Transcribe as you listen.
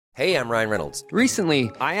Hey, I'm Ryan Reynolds.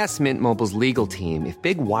 Recently, I asked Mint Mobile's legal team if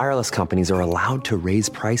big wireless companies are allowed to raise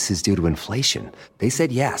prices due to inflation. They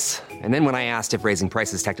said yes. And then when I asked if raising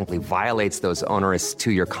prices technically violates those onerous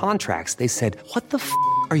two-year contracts, they said, "What the f***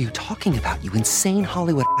 are you talking about, you insane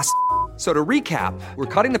Hollywood ass?" So to recap, we're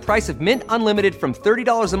cutting the price of Mint Unlimited from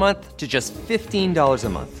 $30 a month to just $15 a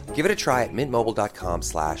month. Give it a try at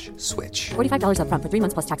mintmobile.com/switch. $45 up front for 3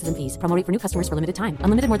 months plus taxes and fees. Promo rate for new customers for limited time.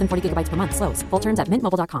 Unlimited more than 40 gigabytes per month. Slows full terms at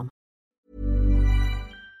mintmobile.com.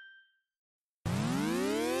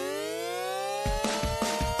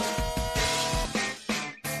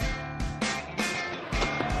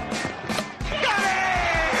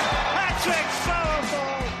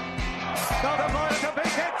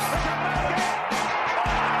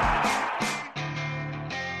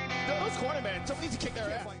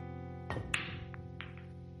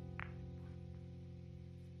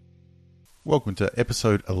 Welcome to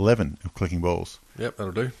episode 11 of Clicking Balls. Yep,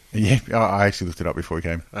 that'll do. Yeah, I actually looked it up before we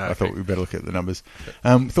came. Okay. I thought we'd better look at the numbers.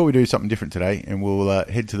 Thought we'd do something different today, and we'll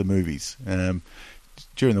head to the movies.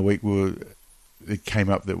 During the week, it came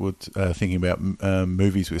up that we're thinking about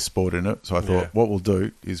movies with sport in it. So I thought what we'll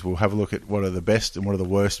do is we'll have a look at what are the best and what are the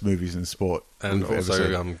worst movies in sport. And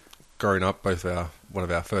also, growing up, one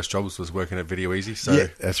of our first jobs was working at Video Easy. So yeah,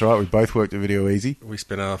 that's right. We both worked at Video Easy. We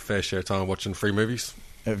spent our fair share of time watching free movies.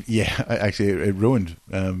 Actually, it ruined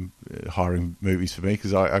hiring movies for me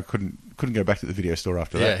because I couldn't go back to the video store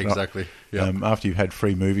after that. Yeah, exactly. After you've had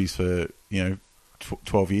free movies for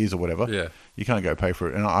 12 years or whatever, you can't go pay for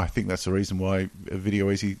it. And I think that's the reason why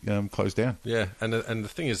Video Easy closed down. Yeah, and the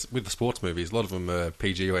thing is, with the sports movies, a lot of them are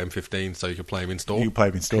PG or M15, so you can play them in store. You can play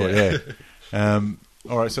them in store, yeah.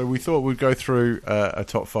 All right, so we thought we'd go through a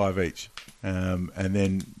top 5 each, and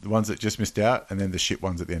then the ones that just missed out, and then the shit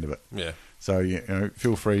ones at the end of it. Yeah. So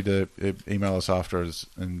feel free to email us after us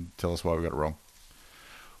and tell us why we got it wrong.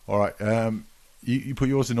 All right, you put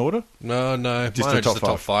yours in order? No, just mine the are just the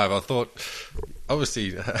top 5. I thought,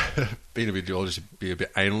 obviously, being a videologist, be a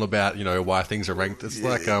bit anal about why things are ranked. It's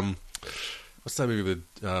like what's that movie with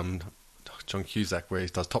John Cusack where he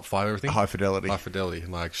does top 5 everything? High Fidelity.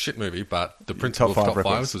 Like shit movie, but the principle of top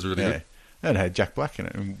 5 was really good. And it had Jack Black in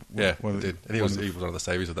it. And it did. And he was one of the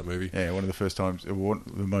saviors of that movie. Yeah, one of the first times, one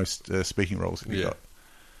of the most speaking roles he got.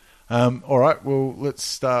 All right, well, let's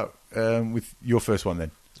start with your first one then.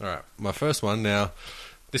 All right, my first one. Now,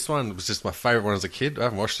 this one was just my favourite one as a kid. I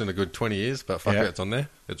haven't watched it in a good 20 years, but fuck it, it's on there.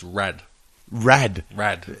 It's Rad. Rad?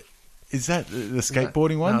 Is that the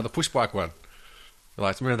skateboarding one? No, the push bike one.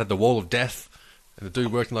 Like, remember that the Wall of Death? And the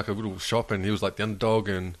dude worked in like a little shop, and he was like the underdog,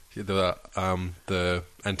 and the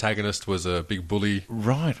antagonist was a big bully.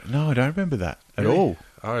 Right. No, I don't remember that at all.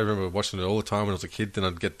 I remember watching it all the time when I was a kid. Then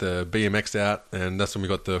I'd get the BMX out, and that's when we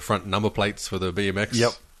got the front number plates for the BMX.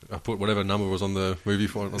 Yep. I put whatever number was on the movie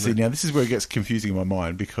for it. See, now this is where it gets confusing in my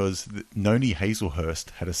mind because Noni Hazelhurst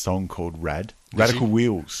had a song called Radical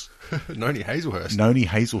Wheels. Noni Hazelhurst? Noni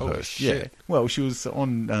Hazelhurst, oh, shit. Yeah. Well, she was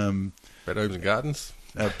on... Red Homes and Gardens?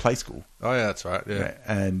 Play School. Oh yeah, that's right. Yeah,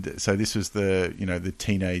 and so this was the the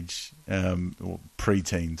teenage or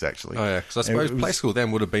pre-teens actually. Oh yeah, because I suppose Play School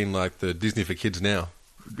then would have been like the Disney for kids now.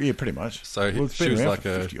 Yeah, pretty much. So she was like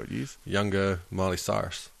a 50-odd years. Younger Miley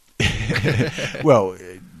Cyrus. Well,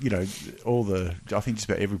 all I think just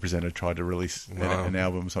about every presenter tried to release an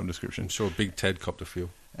album of some description. I'm sure Big Ted copped a feel.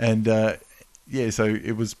 And so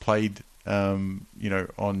it was played. On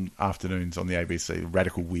afternoons on the ABC,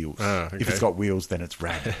 Radical Wheels. Oh, okay. If it's got wheels, then it's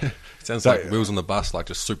rad. It sounds like Wheels on the Bus, like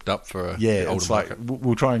just souped up for it's like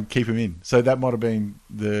we'll try and keep him in. So that might have been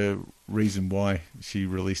the reason why she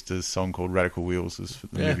released a song called Radical Wheels as for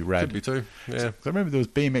the movie Rad. Could be too. Yeah, so I remember there was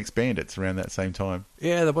BMX Bandits around that same time.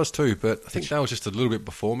 Yeah, there was too, but I think that was just a little bit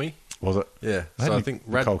before me. Was it? Yeah. So I think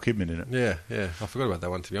Nicole Kidman in it. Yeah. I forgot about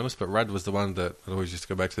that one to be honest, but Rad was the one that I always used to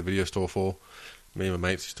go back to the video store for. Me and my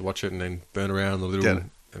mates used to watch it and then burn around the little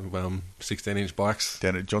 16-inch bikes.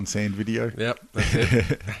 Down at John Sand Video. Yep, that's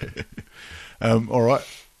it. All right.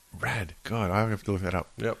 Rad. God, I have to look that up.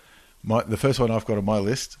 Yep. The first one I've got on my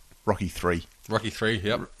list, Rocky 3. Rocky 3,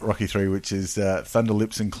 yep. Rocky 3, which is Thunder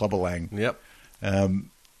Lips and Clubber Lang. Yep.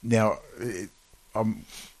 Now, I'm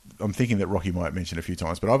thinking that Rocky might mention a few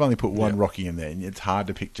times, but I've only put one Rocky in there, and it's hard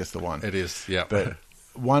to pick just the one. It is, yeah. But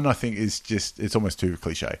one, I think, is just, it's almost too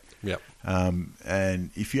cliche. Yep.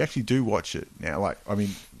 And if you actually do watch it now,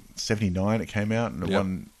 79 it came out, and it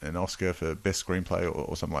won an Oscar for Best Screenplay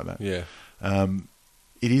or something like that. Yeah.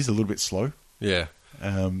 It is a little bit slow. Yeah.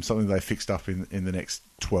 Something they fixed up in the next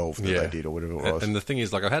 12 that they did, or whatever it was. And the thing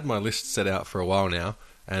is, I had my list set out for a while now,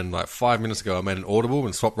 and 5 minutes ago I made an audible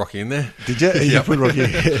and swapped Rocky in there. Did you? You put Rocky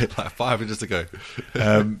 5 minutes ago.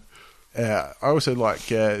 I also like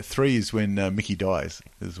 3 is when Mickey dies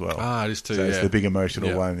as well. Ah, it is too. So it's yeah. the big emotional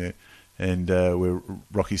Yeah. one there. And where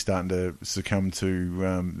Rocky's starting to succumb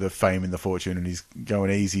to the fame and the fortune, and he's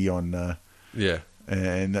going easy on. Yeah.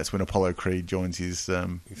 And that's when Apollo Creed joins his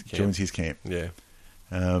camp. Yeah.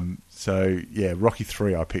 So yeah, Rocky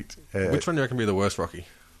 3 I picked. Which one do you reckon would be the worst Rocky?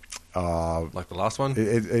 Uh, Like the last one?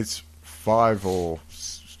 it's 5 or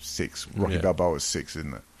 6. Rocky Yeah. Balboa is 6,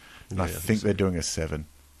 isn't it? And Yeah, I I think think so. they're doing a 7.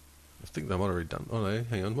 I think they might have already done. Oh no,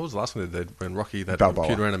 hang on. What was the last one they did when Rocky that Balboa.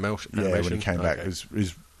 computer animation? Yeah, when he came back, Okay. it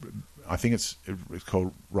was I think it's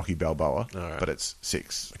called Rocky Balboa, All right. but it's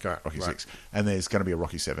 6. Okay, Rocky right. 6, and there's going to be a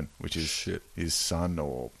Rocky 7, which is Shit. his son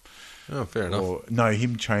or Oh, fair enough. or no,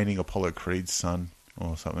 him training Apollo Creed's son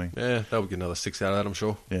or something. Yeah, that would get another 6 out of that, I'm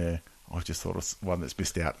sure. Yeah, I just thought of one that's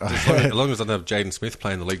missed out. As long as I don't have Jaden Smith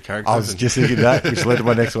playing the lead character. I was just thinking that, which led to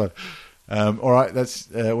my next one. All right, that's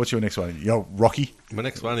what's your next one? Yo, Rocky. My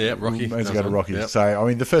next one, yeah, Rocky. Let's go That's to one. Rocky. Yep. So, I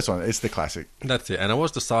mean, the first one, it's the classic. That's it. And I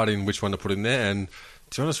was deciding which one to put in there. And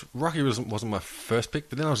to be honest, Rocky wasn't my first pick.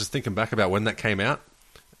 But then I was just thinking back about when that came out.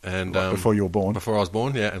 And Like before you were born? Before I was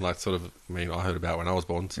born, yeah. And like sort of, I mean, I heard about it when I was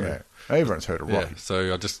born. So, Yeah, everyone's heard of yeah. Rocky.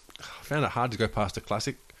 So I found it hard to go past a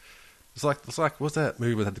classic. It's like what's that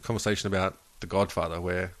movie where they had the conversation about The Godfather?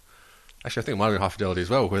 Where actually I think it might have been High Fidelity as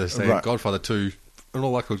well, where they're saying Right. Godfather 2, in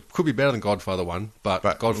all likelihood, could be better than Godfather 1, but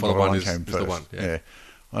Godfather 1 is the one. Yeah.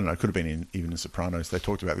 I don't know. It could have been even in Sopranos. They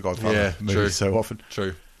talked about the Godfather Yeah, movies true. so often.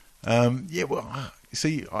 True. Yeah, well,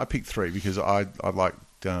 see, I picked 3 because I liked.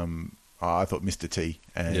 I thought Mr. T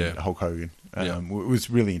and Yeah. Hulk Hogan Yeah. was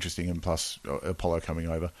really interesting, and plus Apollo coming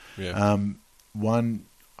over. Yeah. One,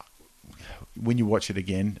 when you watch it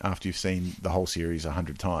again after you've seen the whole series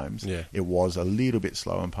 100 times, Yeah. it was a little bit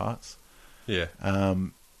slow in parts. Yeah.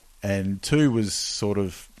 And 2 was sort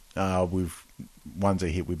of one's a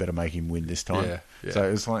hit. We better make him win this time. Yeah, yeah. So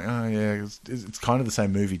it's like, oh yeah, it's kind of the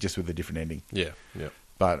same movie, just with a different ending. Yeah. Yeah.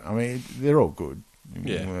 But I mean, they're all good.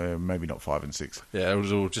 Yeah. Maybe not 5 and 6. Yeah, it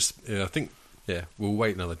was all just. Yeah, I think. Yeah, we'll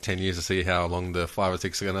wait another 10 years to see how long the 5 or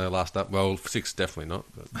 6 are going to last up. Well, 6 definitely not.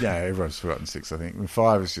 But. Yeah, everyone's forgotten 6. I think And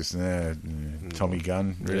 5 is just Tommy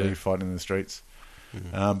Gunn really Yeah. fighting in the streets.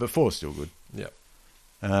 But 4 is still good. Yeah.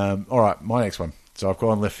 All right, my next one. So I've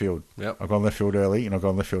gone left field. Yep. I've gone left field early, and I've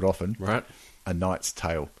gone left field often. Right. A Knight's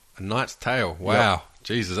Tale. A Knight's Tale. Wow.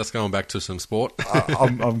 Jesus, that's going back to some sport.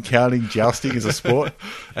 I'm counting jousting as a sport.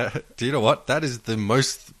 Do you know what? That is the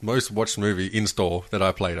most watched movie in store that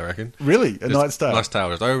I played, I reckon. Really? A Knight's Tale? Knight's Tale.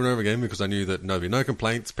 Just over and over again because I knew that there'd be no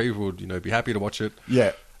complaints. People would, be happy to watch it.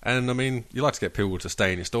 Yeah. And, I mean, you like to get people to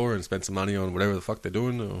stay in your store and spend some money on whatever the fuck they're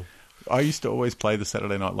doing. Or... I used to always play the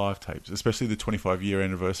Saturday Night Live tapes, especially the 25-year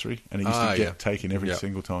anniversary, and it used to get taken every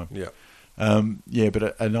single time. Yeah.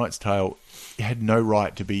 But a Knight's Tale, it had no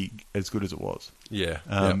right to be as good as it was. Yeah.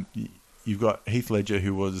 You've got Heath Ledger,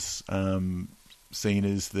 who was seen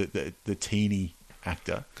as the teeny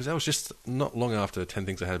actor. Because that was just not long after 10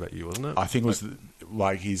 Things I Had About You, wasn't it? I think it was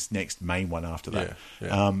like his next main one after that.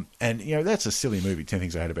 Yeah. And, that's a silly movie, 10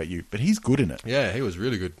 Things I Had About You, but he's good in it. Yeah, he was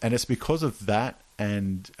really good. And it's because of that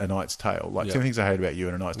and A Knight's Tale, like Yeah. 10 Things I Hate About You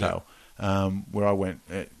and A Knight's Yeah. Tale, where I went,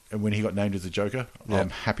 and when he got named as the Joker, Yeah. I'm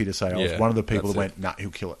happy to say I was Yeah, one of the people that's that went, it. nah,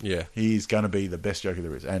 he'll kill it. Yeah. He's going to be the best Joker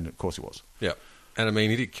there is. And of course he was. Yeah. And, I mean,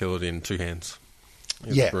 he did kill it in 2 hands. He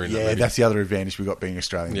was brilliant in that movie. That's the other advantage we got being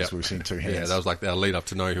Australians. Yeah. We've seen 2 hands. Yeah, that was like our lead up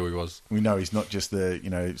to know who he was. We know he's not just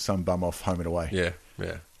some bum off home and away. Yeah,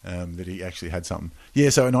 yeah. That he actually had something. Yeah,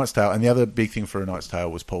 so A Knight's Tale. And the other big thing for A Knight's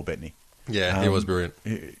Tale was Paul Bettany. Yeah, he was brilliant.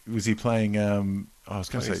 Was he playing, I was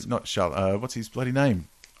going to say, not Charlotte, what's his bloody name?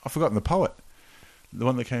 I've forgotten the poet. The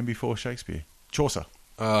one that came before Shakespeare. Chaucer.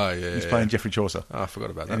 Oh, yeah. He's playing Geoffrey Chaucer. Oh, I forgot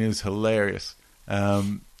about that. And it was hilarious.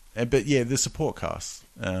 But yeah, the support cast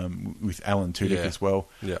with Alan Tudyk Yeah. as well.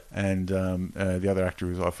 Yeah. And the other actor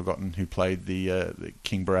who I've forgotten who played the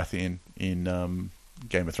King Baratheon in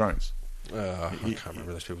Game of Thrones. I can't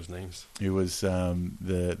remember those people's names. Who was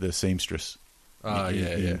the seamstress in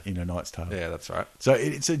A Knight's Tale. Yeah, that's right. So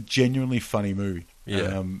it's a genuinely funny movie.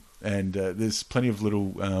 Yeah. And there's plenty of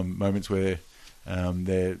little moments where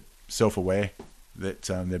they're self-aware that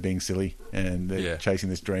they're being silly and they're chasing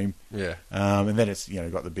this dream. Yeah. And then it's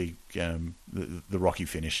got the big the Rocky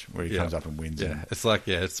finish where he comes up and wins. Yeah, it's like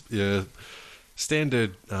it's your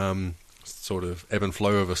standard sort of ebb and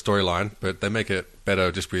flow of a storyline, but they make it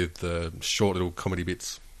better just with the short little comedy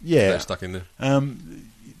bits. Yeah, they're stuck in there.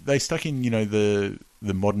 They stuck in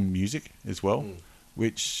the modern music as well,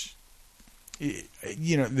 which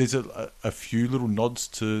there's a few little nods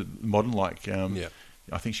to modern, like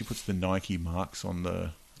I think she puts the Nike marks on the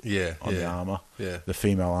the armor, Yeah. the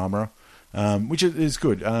female armorer. which is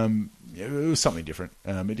good. It was something different.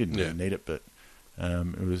 It didn't really need it, but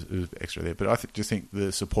it was extra there. But I just think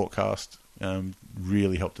the support cast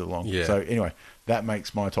really helped it along. Yeah. So anyway, that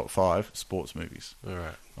makes my top 5 sports movies. All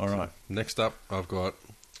right. All right. Next up, I'm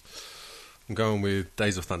going with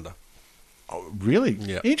Days of Thunder. Oh, really?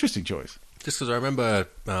 Yeah. Interesting choice. Just because I remember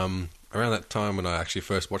around that time when I actually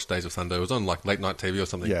first watched Days of Thunder, it was on like late night TV or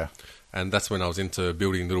something. Yeah. And that's when I was into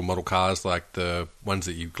building little model cars, like the ones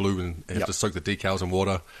that you glue and have to soak the decals in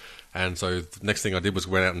water. And so the next thing I did was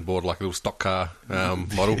went out and bought like a little stock car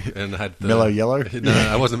model and had the Mellow Yellow?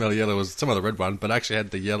 No, it wasn't Mellow Yellow. It was some other red one, but I actually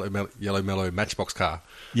had the yellow Mellow Matchbox car.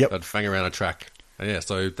 Yep. That'd fang around a track. And yeah,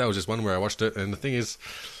 so that was just one where I watched it. And the thing is,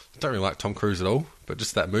 I don't really like Tom Cruise at all, but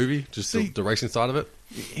just that movie, just the racing side of it.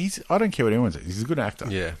 I don't care what anyone says. He's a good actor.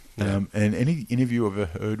 Yeah. And any interview I've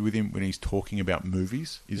ever heard with him when he's talking about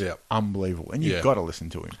movies is unbelievable. And you've got to listen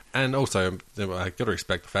to him. And also, I got to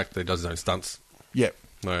respect the fact that he does his own stunts. Yep.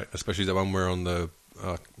 Right, especially the one where on the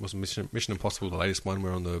was Mission Impossible, the latest one,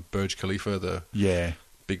 where on the Burj Khalifa, the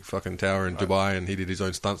big fucking tower in Dubai, and he did his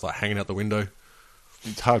own stunts, like hanging out the window.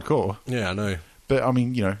 It's hardcore. Yeah, I know. But I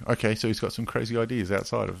mean, okay, so he's got some crazy ideas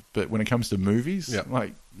outside of. But when it comes to movies,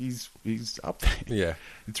 like he's up there. Yeah,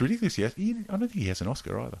 it's ridiculous. I don't think he has an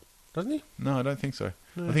Oscar either. Doesn't he? No, I don't think so.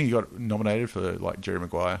 I think he got nominated for like Jerry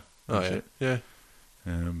Maguire. Yeah.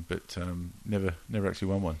 But never actually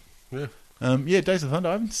won one. Yeah. Days of Thunder.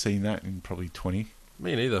 I haven't seen that in probably 20.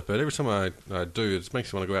 Me neither. But every time I do, it just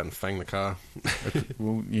makes me want to go out and fang the car.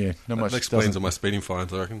 Well, yeah, not much. That explains all my speeding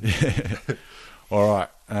fines, I reckon. All right,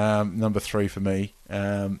 number 3 for me,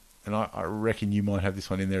 and I reckon you might have this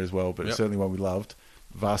one in there as well, but it's certainly one we loved,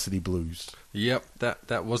 Varsity Blues. Yep,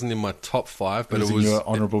 that wasn't in my top 5, but it was in your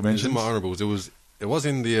honourable mentions? It was in my honourables. It was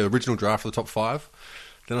in the original draft for the top 5.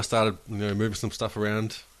 Then I started moving some stuff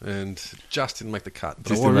around and just didn't make the cut.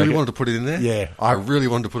 But I really wanted to put it in there. Yeah. I really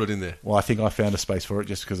wanted to put it in there. Well, I think I found a space for it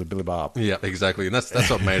just because of Billy Bob. Yeah, exactly. And that's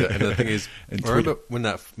what made it. And the thing is, I remember when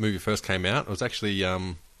that movie first came out, it was actually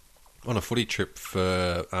on a footy trip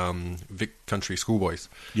for Vic Country Schoolboys.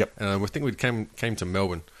 Yep. And I think we came to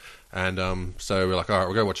Melbourne. And so we're like, all right,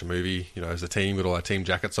 we'll go watch a movie, as a team, with all our team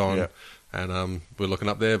jackets on. Yep. And we're looking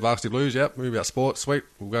up there, Varsity Blues, movie about sports, sweet,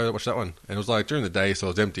 we'll go watch that one. And it was like during the day, so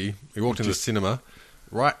it was empty. We walked into the cinema,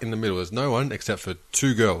 right in the middle. There's no one except for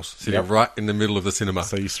 2 girls sitting right in the middle of the cinema.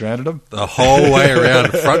 So you surrounded them? The whole way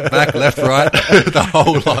around, front, back, left, right, the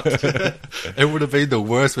whole lot. It would have been the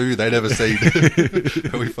worst movie they'd ever seen.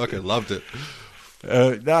 We fucking loved it.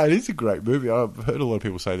 No, it is a great movie. I've heard a lot of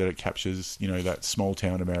people say that it captures, that small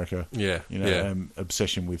town America. Yeah,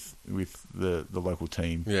 obsession with the local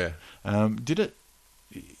team. Yeah.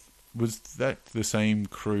 Was that the same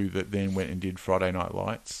crew that then went and did Friday Night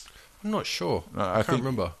Lights? I'm not sure. I can't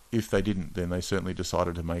remember. If they didn't, then they certainly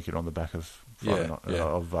decided to make it on the back of Friday Night,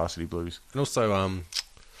 of Varsity Blues. And also,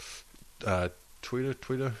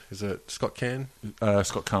 Tweeter, is it Scott Caan?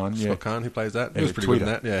 Scott Caan, Scott Caan, who plays that. He was pretty good in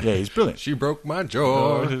that, Yeah, he's brilliant. She broke my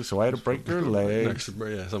jaw. So I had to break her legs.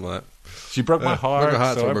 Yeah, something like that. She broke my heart,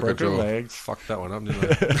 so I broke her legs. Fucked that one up, didn't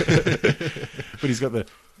I? But he's got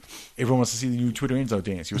everyone wants to see the new Twitter Enzo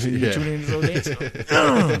dance. You see the new Twitter Enzo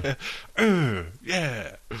dance?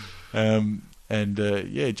 Yeah.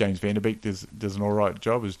 James Van Der Beek does an all right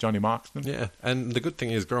job as Johnny Markston. Yeah, and the good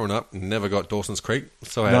thing is, growing up, never got Dawson's Creek,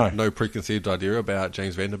 so I had no preconceived idea about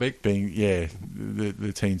James Van Der Beek being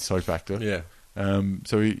the teen soap actor. Yeah.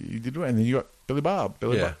 So he did, and then you got Billy Bob.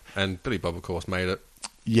 Bob. And Billy Bob, of course, made it.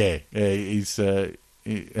 Yeah, he's.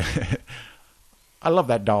 I love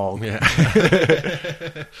that dog. Yeah.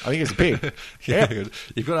 I think it's a pig. Yeah.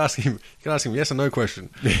 You've got to ask him. Yes or no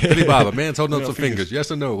question. Billy Bob, a man's holding up some fingers.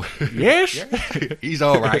 Yes or no? Yes. He's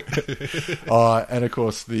all right. And of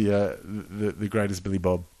course the greatest Billy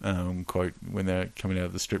Bob quote when they're coming out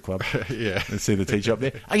of the strip club. Yeah. And see the teacher up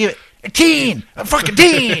there. I give it a 10, a fucking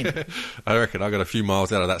 10. I reckon I got a few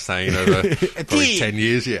miles out of that saying over probably 10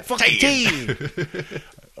 years. Yeah. Fucking 10.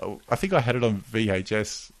 I think I had it on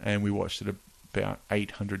VHS and we watched it about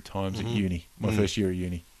 800 times at uni, my first year of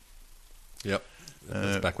uni. Yep.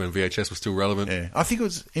 That's back when VHS was still relevant. Yeah. I think it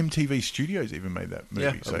was MTV Studios even made that movie.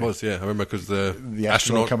 Yeah, it was, I remember because the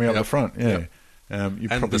astronaut coming out the front. Yeah. And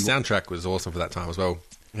the soundtrack was awesome for that time as well.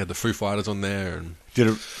 You had the Foo Fighters on there. And did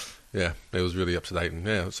it? Yeah, it was really up to date. And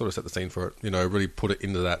it sort of set the scene for it. Really put it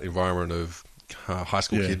into that environment of high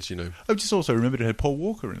school kids, I just also remembered it had Paul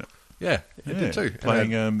Walker in it. Yeah, it did too. Playing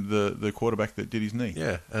the quarterback that did his knee.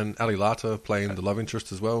 Yeah, and Ali Lata playing the love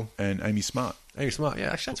interest as well. And Amy Smart. Actually,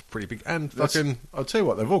 that's pretty big. And I'll tell you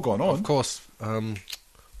what, they've all gone on. Of course,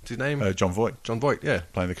 What's his name? John Voight, John Voight, yeah.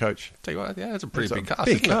 playing the coach. Tell you what, yeah, it's a pretty It's big cast.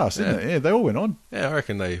 Big isn't cast, it? isn't it? Yeah, they all went on. Yeah, I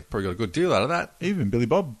reckon they probably got a good deal out of that. Even Billy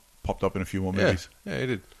Bob popped up in a few more movies. Yeah, he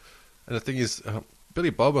did. And the thing is, Billy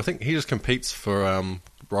Bob, I think he just competes for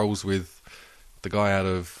roles with the guy out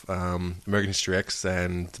of American History X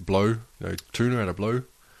and Blow, you know, Tuna out of Blow.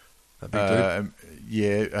 That big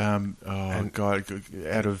dude. God,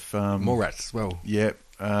 out of Mallrats as well. Yeah.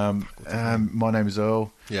 My name is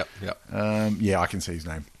Earl. Yep. Yeah, I can see his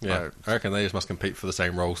name. Yeah, I reckon they just must compete for the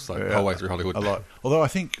same roles like, the whole way through Hollywood. A lot. Although I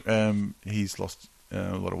think he's lost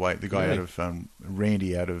a lot of weight. The guy out of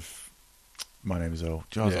Randy out of My Name is Earl.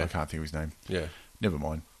 I can't think of his name. Yeah. Never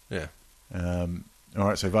mind. Yeah. All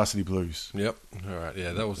right, so Varsity Blues. Yep. All right.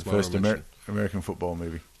 Yeah, that was The my first mention. American football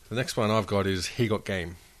movie. The next one I've got is He Got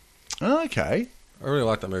Game. Okay. I really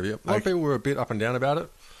like that movie. A lot of people were a bit up and down about it,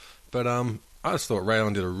 but I just thought Ray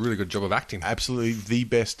Allen did a really good job of acting. Absolutely the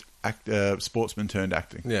best sportsman turned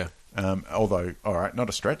acting. Yeah. Although, all right, not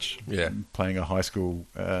a stretch. Yeah. Playing a high school...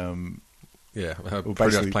 Yeah, pretty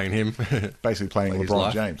basically- much playing him. basically playing Like his LeBron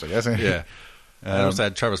life. James, I guess. Yeah. And also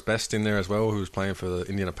had Travis Best in there as well, who was playing for the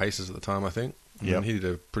Indiana Pacers at the time, I think. Yep. And he did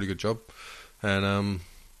a pretty good job. And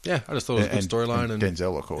I just thought it was a good storyline. And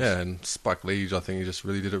Denzel, of course. Yeah, and Spike Lee, I think he just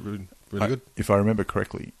really did it really good. If I remember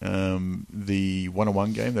correctly, the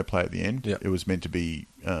one-on-one game they play at the end, Yep. it was meant to be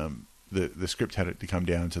the script had it to come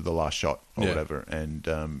down to the last shot or Yeah. whatever,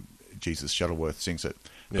 and Jesus Shuttleworth sings it.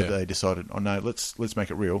 But Yeah. they decided, oh no, let's make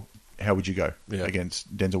it real. How would you go Yeah.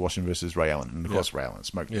 against Denzel Washington versus Ray Allen? And of Yeah. course, Ray Allen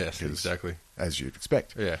smoked it. Yes, because, exactly. as you'd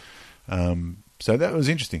expect. Yeah. So that was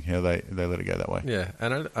interesting how they let it go that way. Yeah,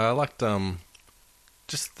 and I liked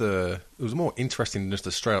it was more interesting than just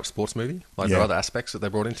a straight up sports movie. Like there Yeah. are other aspects that they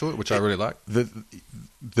brought into it, which I really like.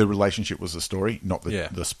 The relationship was the story, not Yeah.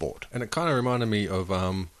 the sport. And it kind of reminded me of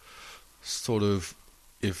sort of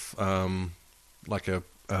if like a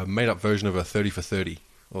made up version of a 30 for 30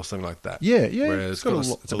 or something like that. Yeah, yeah, Where it's it's, got got a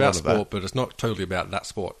lot it's about of that. sport, but it's not totally about that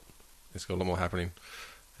sport. It's got a lot more happening.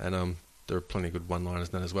 And there are plenty of good one-liners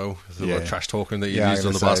in that as I'm a lot of trash talking that you used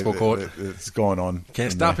on the basketball court. It's going on.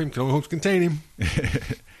 Can't stop him, can almost contain him.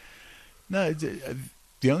 No,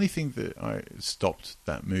 the only thing that I stopped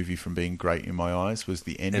that movie from being great in my eyes was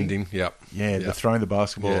the ending. Yep. Yeah, the Yep. throwing the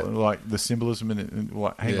basketball, Yeah. like the symbolism in it. And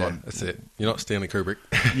like, hang Yeah, on, that's it. You're not Stanley Kubrick.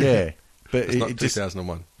 Yeah, but It's not it just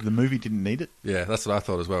 2001. the movie didn't need it. Yeah, that's what I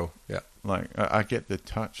thought as well. Yeah. Like I get the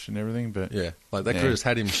touch and everything, but Yeah, like they could have just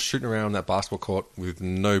had him shooting around that basketball court with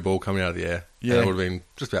no ball coming out of the air. Yeah. And it would have been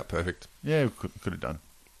just about perfect. yeah, could have done.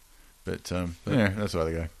 But yeah, that's the way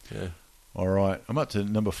they go. Yeah. All right, I'm up to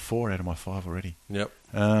number 4 out of my 5 already. Yep.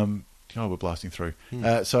 We're blasting through.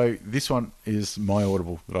 So this one is my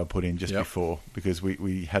audible that I put in just Yep. before because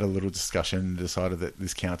we had a little discussion and decided that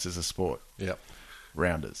this counts as a sport. Yep.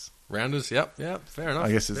 Rounders. Rounders. Yep. Yep. Fair enough.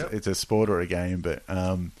 I guess Yep. it's a sport or a game, but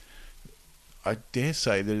I dare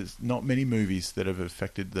say there's not many movies that have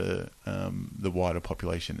affected the wider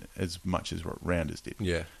population as much as what Rounders did.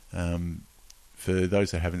 Yeah. For those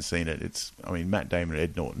that haven't seen it, Matt Damon and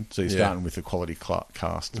Ed Norton, so you're Yeah. starting with a quality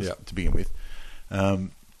cast Yep. to begin with.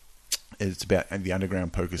 It's about the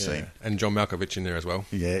underground poker scene. Yeah. And John Malkovich in there as well.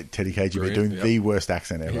 Yeah, Teddy KGB Brilliant, doing yep. the worst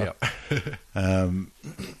accent ever. Yep.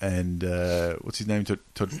 And what's his name?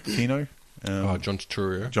 Todino? John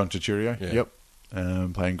Turturro. John Turturro. Yeah.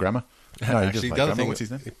 Yep. Playing Grammar. No, he doesn't Actually, play the other Grammar. thing, What's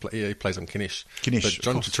his name? he plays on Knish. Knish, But of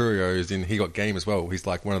John course. Turturro is in He Got Game as well. He's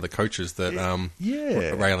like one of the coaches that Yeah.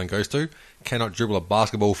 Ray Allen goes to. Cannot dribble a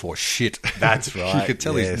basketball for shit. That's right, You could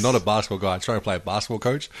tell yes. he's not a basketball guy trying to play a basketball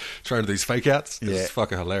coach, trying to do these fake outs. Yeah. It's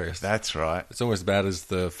fucking hilarious. That's right. It's almost as bad as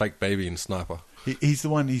the fake baby in Sniper. He's the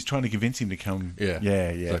one. He's trying to convince him to come. Yeah. Yeah.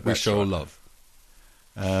 It's like, we that's show right. love.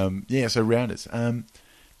 So Rounders. Some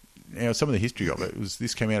of the history of it was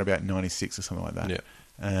this came out about 96 or something like that. Yeah.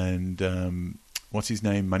 And what's his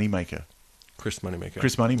name? Moneymaker. Chris Moneymaker.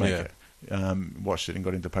 Chris Moneymaker. Watched it and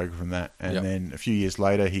got into poker from that. And Yep. then a few years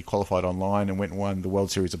later, he qualified online and went and won the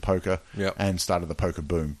World Series of Poker Yep. and started the poker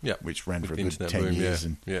boom, Yep. which ran With for a the good internet 10 boom, years. yeah.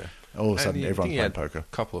 And Yeah. all of a sudden, And everyone he played had poker.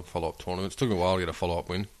 A couple of follow-up tournaments. It took him a while to get a follow-up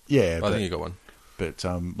win. Yeah, But I think he got one. But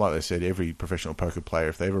like they said, every professional poker player,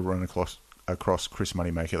 if they ever run across Chris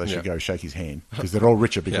Moneymaker, they should Yeah. go shake his hand because they're all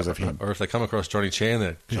richer because Yeah, of him. Or if they come across Johnny Chan,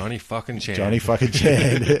 they're Johnny fucking Chan. Johnny fucking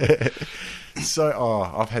Chan.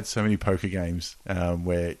 So, I've had so many poker games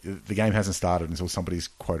where the game hasn't started until somebody's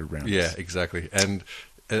quoted rounders. Yeah, exactly. And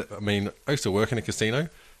I used to work in a casino,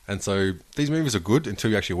 and so these movies are good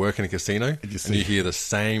until you actually work in a casino And you and see- you hear the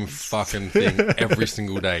same fucking thing every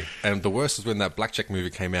single day. And the worst was when that blackjack movie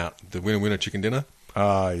came out, the Winner Winner Chicken Dinner.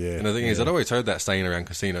 Oh, yeah. And the thing is, I'd always heard that saying around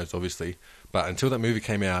casinos, obviously. But until that movie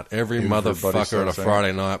came out, every motherfucker on a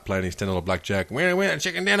Friday night playing his $10 blackjack, winner,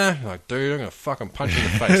 chicken dinner. Like, dude, I'm going to fucking punch you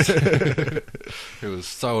in the face. It was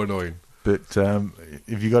so annoying. But have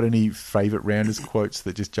you got any favourite Rounders quotes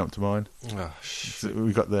that just jumped to mind? Oh, shit. So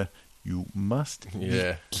we got the, you must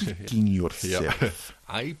be kicking yourself. Yep.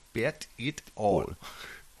 I bet it all.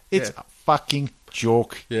 It's a fucking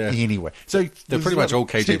joke anyway. So they're pretty much all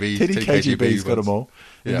KGB. Teddy KGB's got them all.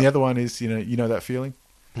 And Yeah. the other one is, you know that feeling?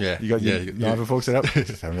 Yeah. You got your knife and fork set up?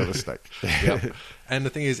 Just have another steak. Yep. And the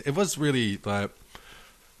thing is, it was really like,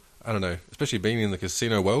 I don't know, especially being in the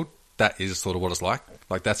casino world, that is sort of what it's like.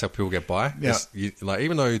 Like, that's how people get by. Yeah. Like,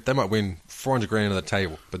 even though they might win $400,000 on the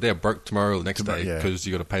table, but they're broke tomorrow or the next day because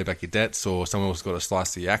you got to pay back your debts, or someone else got to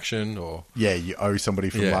slice the action, or you owe somebody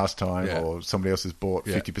from last time, or somebody else has bought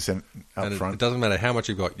 50% up and front. It doesn't matter how much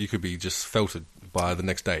you've got, you could be just felted by the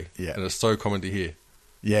next day. Yeah. And it's so common to hear.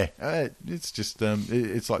 Yeah, it's just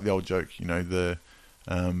it's like the old joke, the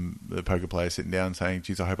poker player sitting down saying,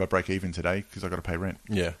 "Geez, I hope I break even today because I got to pay rent."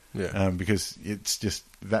 Yeah, yeah. Because it's just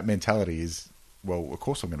that mentality is, well, of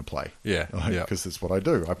course I'm going to play. Yeah, because that's what I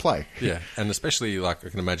do. I play. Yeah, and especially like I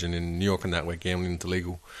can imagine in New York and that where gambling is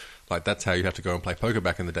illegal. Like, that's how you have to go and play poker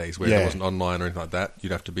back in the days where there wasn't online or anything like that.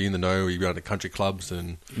 You'd have to be in the know, or you'd be out at country clubs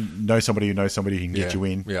and know somebody who knows somebody who can get you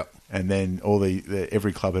in. Yeah. And then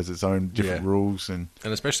every club has its own different rules. And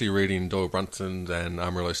especially reading Doyle Brunson's and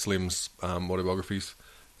Amarillo Slim's autobiographies,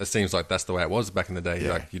 it seems like that's the way it was back in the day.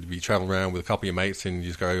 Yeah. Like, you'd be traveling around with a couple of your mates and you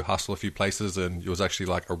just go hustle a few places, and it was actually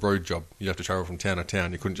like a road job. You'd have to travel from town to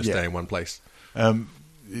town. You couldn't just stay in one place.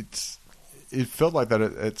 It felt like that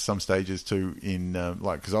at some stages too, in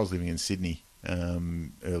because I was living in Sydney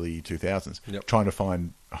early 2000s, trying to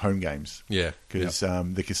find home games. Yeah. Because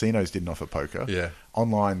the casinos didn't offer poker. Yeah.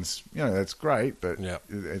 Online's, that's great, but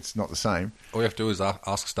it's not the same. All you have to do is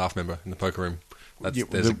ask a staff member in the poker room.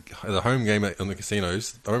 There's a home game on the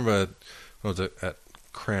casinos. I remember when I was at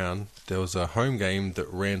Crown, there was a home game that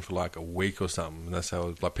ran for like a week or something, and that's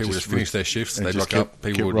how people just finished their shifts, they'd rock up,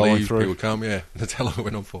 people would leave, people would come, that's how long it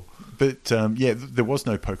went on for. But there was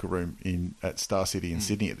no poker room at Star City in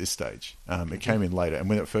Sydney at this stage. It came in later, and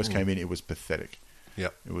when it first came in, it was pathetic.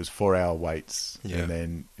 Yep. It was 4-hour waits,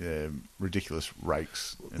 and then ridiculous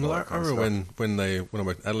rakes. And I remember when I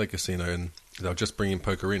went to Adelaide Casino, and they were just bringing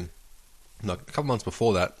poker in. Like, a couple months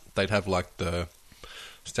before that, they'd have like the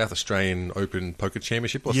South Australian Open Poker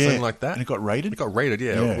Championship or something like that. And it got rated? It got rated,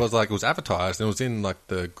 It was advertised, and it was in like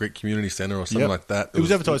the Greek Community Centre or something like that. It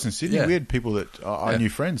was advertised in Sydney. We had people that I knew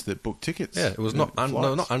friends that booked tickets. Yeah, it was not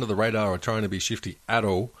under the radar or trying to be shifty at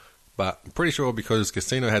all. But I'm pretty sure because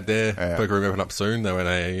Casino had their poker room open up soon, they went,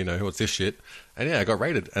 hey, what's this shit? And it got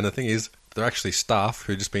rated. And the thing is, they're actually staff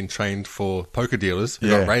who'd just been trained for poker dealers who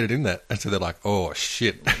got rated in that. And so they're like, oh,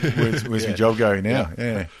 shit. Where's my job going now?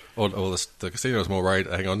 Yeah. Or the casino's more worried,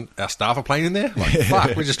 hang on, our staff are playing in there? Like,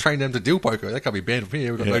 fuck, we just trained them to deal poker. They can't be banned from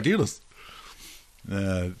here. We've got no dealers.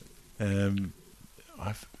 I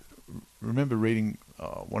remember reading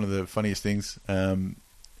one of the funniest things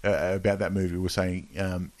about that movie was saying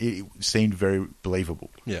it seemed very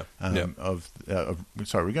believable. Yeah.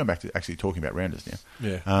 Sorry, we're going back to actually talking about Rounders now.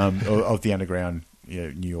 Yeah. Of the underground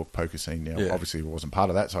New York poker scene. Now, obviously, it wasn't part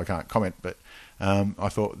of that, so I can't comment. But I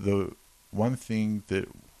thought the one thing that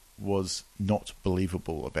was not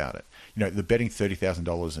believable about it, the betting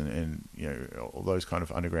 $30,000 and all those kind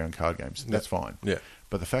of underground card games, that's fine. Yeah.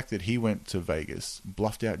 But the fact that he went to Vegas,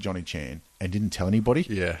 bluffed out Johnny Chan, and didn't tell anybody,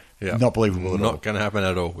 not believable at all. Not going to happen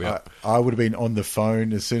at all. Yeah. I would have been on the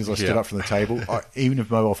phone as soon as I stood up from the table. Even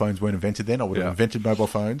if mobile phones weren't invented then, I would have invented mobile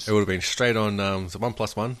phones. It would have been strate on 1+1,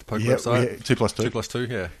 the poker website. 2+2. 2+2,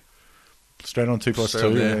 yeah. Straight on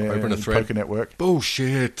 2+2. Open a thread. Poker network.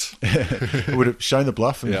 Bullshit. It would have shown the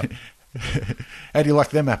bluff. And how do you like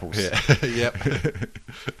them apples? Yeah. Yep.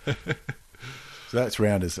 So that's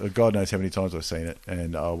Rounders. God knows how many times I've seen it,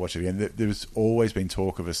 and I'll watch it again. There's always been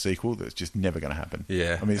talk of a sequel that's just never going to happen.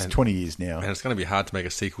 Yeah. I mean, it's 20 years now. And it's going to be hard to make a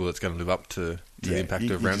sequel that's going to live up to the impact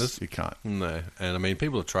of Rounders. You can't. No. And I mean,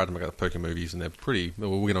 people have tried to make other poker movies, and they're pretty...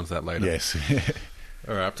 We'll get onto that later. Yes.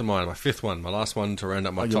 All right, up to mine. My fifth one. My last one to round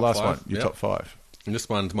up my top your last five. one. Your top five. And this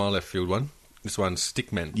one's my left field one. This one's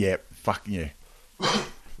Stickmen. Yeah. Fucking yeah.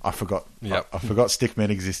 I forgot. Yep. I forgot Stickmen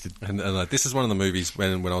existed. And this is one of the movies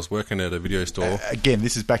when I was working at a video store. Again,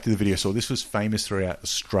 this is back to the video store. This was famous throughout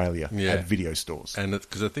Australia at video stores. And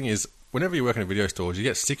because the thing is, whenever you work in video stores, you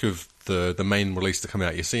get sick of the main release to come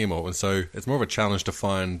out. You see them all. And so it's more of a challenge to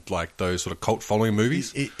find like those sort of cult following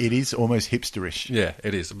movies. It is almost hipsterish. Yeah,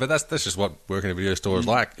 it is. But that's just what working in a video store is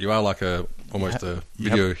like. You are like almost a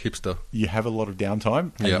video hipster. You have a lot of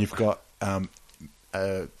downtime, and you've got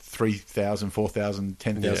 3,000, 4,000,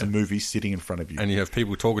 10,000 movies sitting in front of you. And you have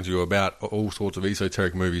people talking to you about all sorts of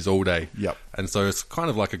esoteric movies all day. Yep. And so it's kind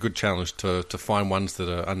of like a good challenge to find ones that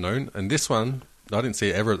are unknown. And this one, I didn't see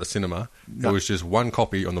it ever at the cinema. No. It was just one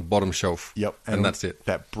copy on the bottom shelf. Yep. And that's it.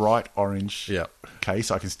 That bright orange Yep.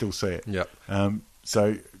 case, I can still see it. Yep. So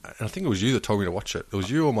And I think it was you that told me to watch it. It was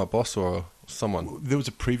you or my boss or someone. there was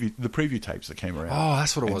the preview tapes that came around. Oh,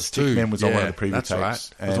 that's what it And was too. Stickman was on one of the preview that's tapes.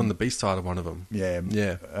 right. It was on the B side of one of them. Yeah.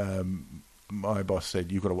 My boss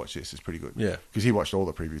said, you've got to watch this, it's pretty good. Yeah. Because he watched all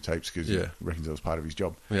the preview tapes because he Yeah. reckons it was part of his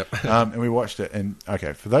job. Yep. And we watched it, and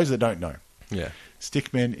okay, for those that don't know, Yeah.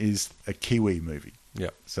 Stickmen is a Kiwi movie.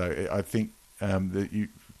 Yep. So I think that you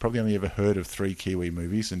probably only ever heard of 3 Kiwi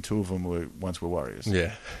movies, and 2 of them were Warriors.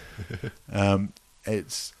 Yeah.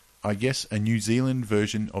 It's, I guess, a New Zealand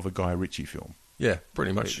version of a Guy Ritchie film. Yeah,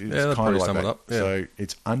 pretty much. It's Yeah, that's kind pretty of like sum it that. up. Yeah. So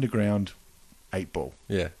it's underground 8-ball.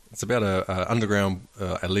 Yeah, it's about a underground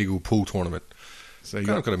illegal pool tournament. So you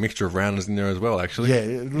Kind of got a mixture of rounders in there as well, actually. yeah,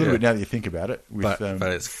 a little bit now that you think about it. With,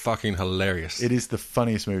 But it's fucking hilarious. it is the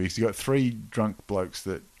funniest movie. 'Cause you got 3 drunk blokes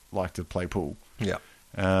that like to play pool, Yeah,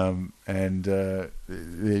 and they're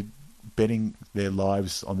betting their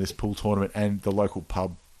lives on this pool tournament and the local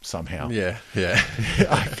pub somehow. yeah.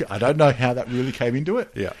 I don't know how that really came into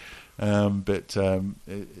it. Yeah. But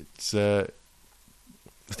it's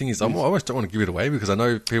The thing is, I almost don't want to give it away because I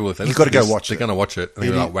know people, if they You've listen got to go this, watch they're it. going to watch it and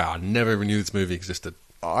It they're is- like, wow, I never even knew this movie existed.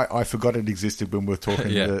 I forgot it existed when we were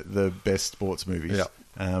talking Yeah. the best sports movies.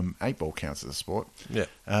 Yeah. 8-ball counts as a sport. Yeah.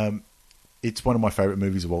 It's one of my favourite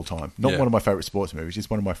movies of all time. Not Yeah. one of my favourite sports movies. It's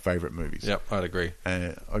one of my favourite movies. Yep, I'd agree.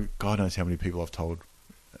 God knows how many people I've told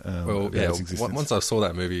Well, about yeah, its existence. once I saw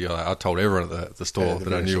that movie, I told everyone at the store Yeah, the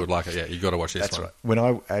that I video knew store. would like it. Yeah, you got to watch this That's one. right. When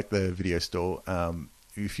I at the video store,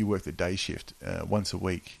 if you work the day shift, once a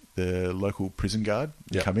week, the local prison guard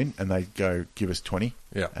Yep. come in and they go, give us 20,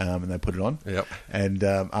 Yep. and they put it on. Yep. And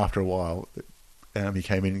after a while, he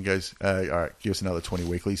came in and goes, all right, give us another 20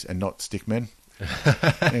 weeklies and not Stickmen.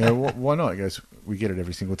 And you go, why not? He goes, we get it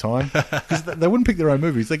every single time. Because they wouldn't pick their own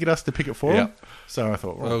movies. They get us to pick it for Yeah. them. So I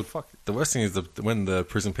thought, well, fuck. The worst thing is when the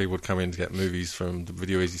prison people would come in to get movies from the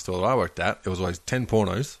Video Easy store that I worked at, it was always 10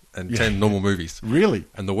 pornos and 10 normal movies. Really?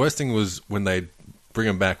 And the worst thing was when they'd bring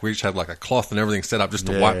them back, we each had like a cloth and everything set up just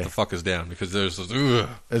to Yeah. wipe the fuckers down because there's this, ugh.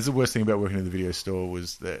 That's the worst thing about working in the video store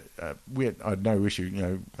was that I had no issue,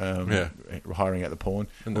 hiring out the porn.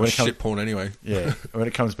 And When the it comes- shit porn anyway. Yeah, when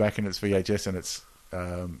it comes back and it's VHS and it's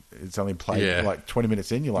only played Yeah. like 20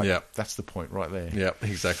 minutes in, you're like, Yeah. that's the point right there. Yeah,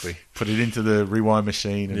 exactly. Put it into the rewind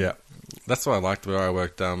machine. And, Yeah, that's what I liked where I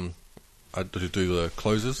worked. I'd do the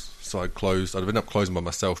closes, so I'd end up closing by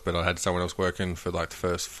myself, but I had someone else working for like the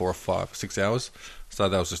first 4 or 5 or 6 hours. So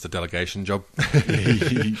that was just a delegation job.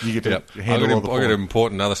 you get to Yep. handle all the I got porn.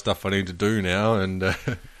 important other stuff I need to do now, and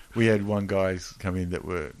We had one guy come in that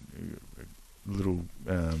were a little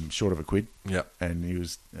short of a quid. Yep. And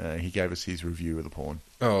he gave us his review of the porn.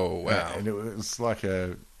 oh wow. And it was like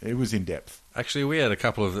it was in depth. Actually, we had a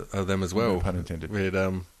couple of them as well. No pun intended. We had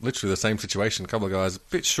literally the same situation. A couple of guys, a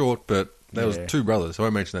bit short, but there was Yeah. 2 brothers. I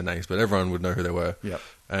won't mention their names, but everyone would know who they were. Yep.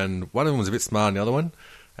 And one of them was a bit smarter than the other one.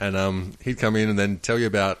 And he'd come in and then tell you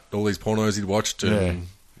about all these pornos he'd watched and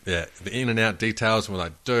the in and out details. And we're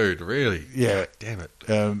like, dude, really? Yeah. God damn it.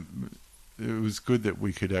 It was good that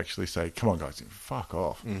we could actually say, come on, guys, fuck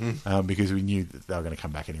off. Because we knew that they were going to come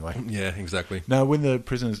back anyway. Yeah, exactly. No, when the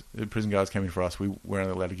prison guards came in for us, we weren't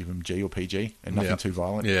allowed to give them G or PG and nothing Yeah. too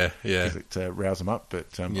violent. Yeah, yeah. 'Cause it roused them up. But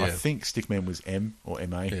Yeah. I think Stickman was M or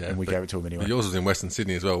MA, Yeah, and we but gave it to them anyway. Yours was in Western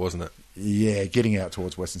Sydney as well, wasn't it? Yeah, getting out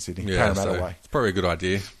towards Western Sydney, Yeah, Parramatta so way. it's probably a good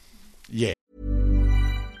idea. Yeah.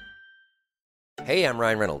 Hey, I'm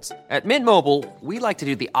Ryan Reynolds. At Mint Mobile, we like to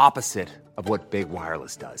do the opposite of what Big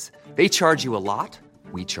Wireless does. They charge you a lot,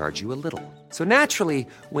 we charge you a little. So naturally,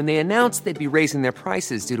 when they announced they'd be raising their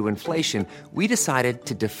prices due to inflation, we decided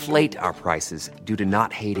to deflate our prices due to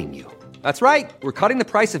not hating you. That's right. We're cutting the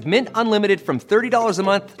price of Mint Unlimited from $30 a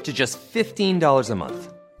month to just $15 a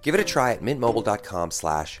month. Give it a try at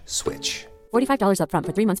mintmobile.com/switch. $45 upfront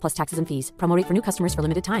for 3 months plus taxes and fees. Promo rate for new customers for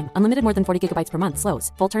limited time. Unlimited more than 40 gigabytes per month.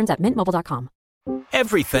 Slows full terms at mintmobile.com.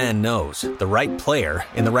 Every fan knows the right player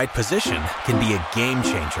in the right position can be a game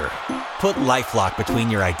changer. Put LifeLock between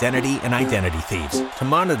your identity and identity thieves to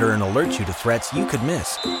monitor and alert you to threats you could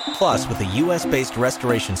miss. Plus, with a U.S.-based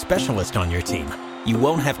restoration specialist on your team, you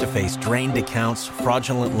won't have to face drained accounts,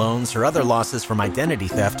 fraudulent loans, or other losses from identity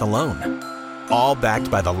theft alone. All backed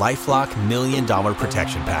by the LifeLock $1 Million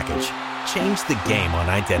Protection Package. Change the game on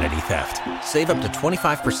identity theft. Save up to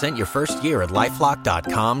 25% your first year at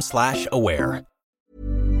LifeLock.com/aware.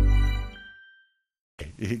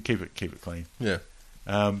 Keep it clean. Yeah.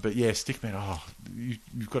 But yeah, Stickman. Oh,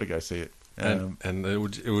 you've got to go see it. And it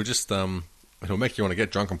would just it'll make you want to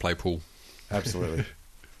get drunk and play pool. Absolutely.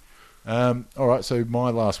 All right, so my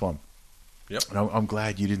last one. Yep. And I'm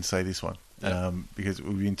glad you didn't say this one because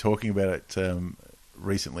we've been talking about it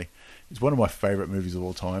recently. It's one of my favourite movies of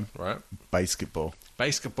all time. Right. Basketball.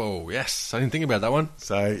 Basketball. Yes, I didn't think about that one.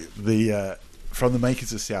 So from the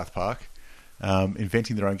makers of South Park,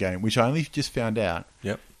 inventing their own game, which I only just found out.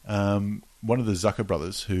 Yep. One of the Zucker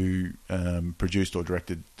brothers who produced or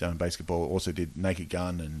directed Basketball also did Naked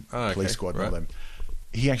Gun and Police Squad and all them.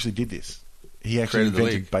 He actually did this. He actually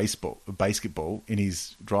invented basketball in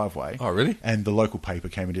his driveway. Oh, really? And the local paper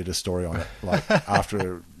came and did a story on it, like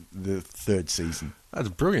after the third season. That's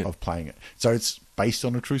brilliant. Of playing it. So it's based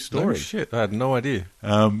on a true story. Oh, shit. I had no idea.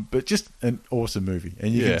 But just an awesome movie.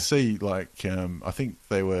 And you can see, like, I think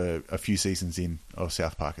they were a few seasons in of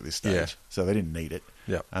South Park at this stage. So they didn't need it.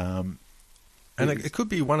 Yeah. And it could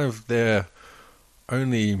be one of their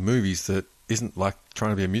only movies that isn't like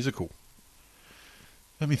trying to be a musical.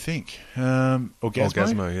 Let me think. Orgasmo?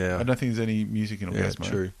 Orgasmo, yeah. I don't think there's any music in Orgasmo. Yeah,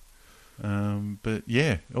 true. But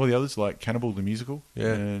yeah, all the others like Cannibal the musical,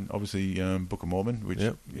 yeah, and obviously Book of Mormon, which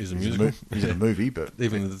is a musical. Is a movie, but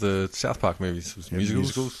even the South Park movies was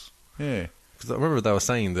musicals. Yeah, because I remember they were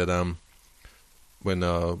saying that when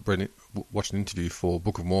Brent watched an interview for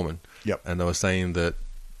Book of Mormon, and they were saying that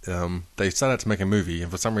they started to make a movie,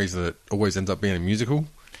 and for some reason it always ends up being a musical,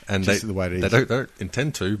 and just the way it is. They don't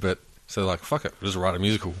intend to, but. So like, fuck it, we'll just write a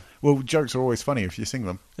musical. Well, jokes are always funny if you sing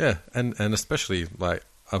them. Yeah, and especially, like,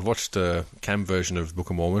 I've watched a cam version of Book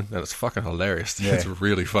of Mormon, and it's fucking hilarious. Yeah. It's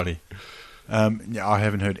really funny. Yeah, I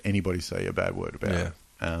haven't heard anybody say a bad word about it.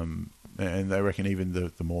 And they reckon even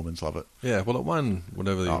the Mormons love it. Yeah, well, it won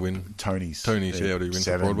whatever they win. Tony's. Yeah, it win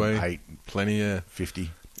 7, for Broadway. 8, plenty,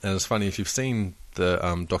 50. And it's funny, if you've seen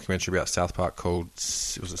the documentary about South Park called,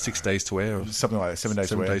 was it 6 Days to Air? Or something like that, 7 Days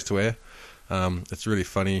to Air. 7 Days to Air. It's really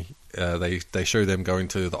funny. They show them going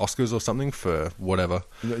to the Oscars or something for whatever.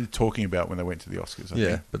 Talking about when they went to the Oscars. I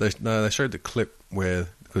think. But they showed the clip where,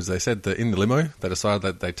 because they said that in the limo they decided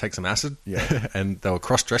that they'd take some acid. Yeah, and they were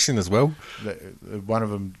cross-dressing as well. One of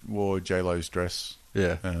them wore J-Lo's dress.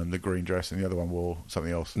 Yeah, the green dress, and the other one wore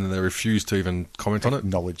something else. And then they refused to even comment on it.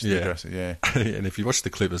 Acknowledge the dress. Yeah. And if you watch the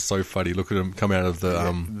clip, it's so funny. Look at them come out of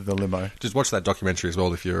the limo. Just watch that documentary as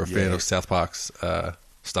well if you're a fan of South Park's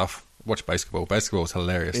stuff. Watch Basketball. Basketball is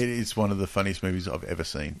hilarious. It is one of the funniest movies I've ever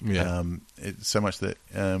seen. Yeah. It's so much that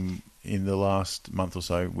in the last month or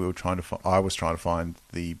so, I was trying to find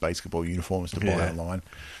the basketball uniforms to buy online.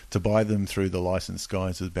 To buy them through the licensed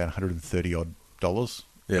guys is about $130 odd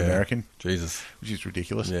American. Jesus, which is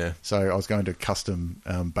ridiculous. Yeah. So I was going to custom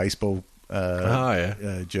baseball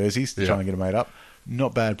jerseys to try and get them made up.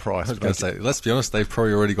 Not bad price. I was going to say, let's be honest, they've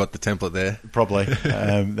probably already got the template there. Probably.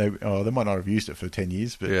 They might not have used it for 10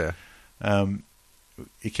 years, but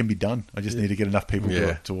it can be done. I just need to get enough people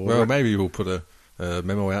to order. Well, maybe we'll put a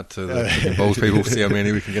memo out to the Bulls people, see how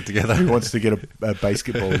many we can get together. Who wants to get a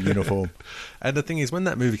basketball uniform? And the thing is, when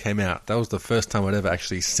that movie came out, that was the first time I'd ever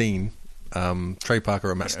actually seen Trey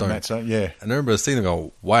Parker or Matt Stone. Matt Stone, yeah. And I remember seeing them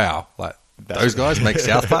go, wow, like, those guys make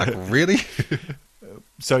South Park? Really?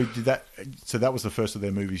 So that was the first of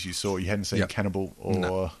their movies you saw. You hadn't seen Cannibal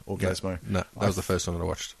or Orgasmo? No, that was the first one that I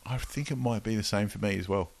watched. I think it might be the same for me as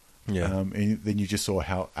well. Yeah. And then you just saw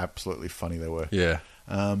how absolutely funny they were. Yeah.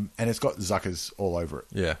 And it's got Zuckers all over it.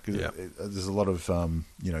 Yeah. There's a lot of,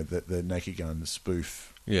 the Naked Gun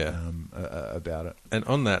spoof about it. And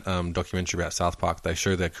on that documentary about South Park, they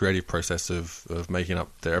show their creative process of making up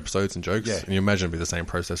their episodes and jokes. Yeah. And you imagine it'd be the same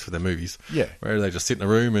process for their movies. Yeah. Where they just sit in a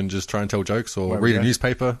room and just try and tell jokes or read a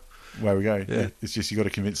newspaper. Where we go. Yeah. It's just you got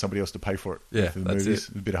to convince somebody else to pay for it. Yeah, for the that's movies. it.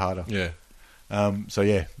 It's a bit harder. Yeah.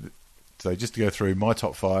 So just to go through my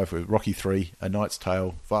top 5 with Rocky 3, A Knight's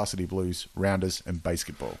Tale, Varsity Blues, Rounders, and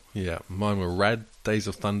Basketball. Yeah, mine were Rad, Days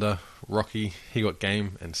of Thunder, Rocky, He Got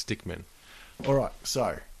Game, and Stickmen. All right,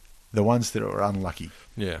 so the ones that are unlucky.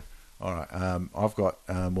 Yeah. All right, I've got,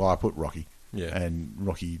 I put Rocky. Yeah. And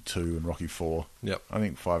Rocky 2 and Rocky 4. Yep. I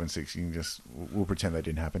think 5 and 6, we'll pretend they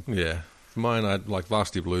didn't happen. Yeah. For mine, I'd like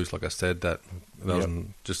Varsity Blues, like I said, that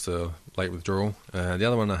wasn't just a late withdrawal. The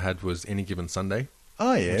other one I had was Any Given Sunday.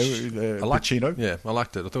 Oh, yeah. I liked Pacino. Yeah, I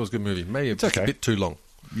liked it. I thought it was a good movie. Maybe it's a bit too long.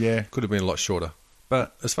 Yeah. Could have been a lot shorter.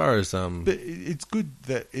 But as far as... But it's good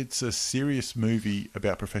that it's a serious movie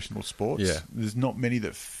about professional sports. Yeah. There's not many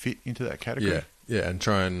that fit into that category. Yeah, and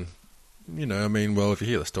try and... if you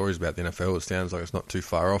hear the stories about the NFL, it sounds like it's not too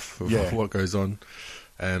far off of what goes on.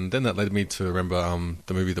 And then that led me to remember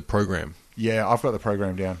the movie The Program. Yeah, I've got The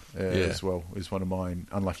Program down as well. It's one of mine,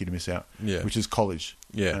 unlucky to miss out. Yeah. Which is college.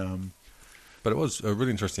 Yeah. But it was a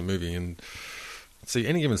really interesting movie. And see,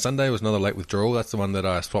 Any Given Sunday was another late withdrawal. That's the one that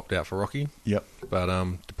I swapped out for Rocky. Yep. But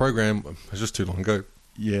the program was just too long ago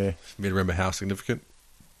Yeah. for me to remember how significant.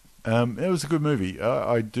 It was a good movie.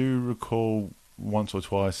 I do recall once or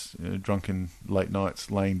twice drunken late nights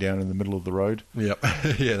laying down in the middle of the road. Yep.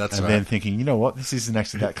 Yeah, that's and right. then thinking, you know what, this isn't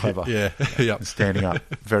actually that clever. Yeah. Yep. And standing up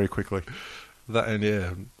very quickly. That, and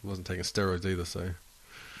yeah, wasn't taking steroids either, so.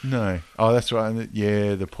 No. Oh, that's right. And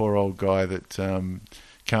yeah, the poor old guy that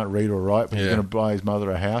can't read or write, but he's Yeah. going to buy his mother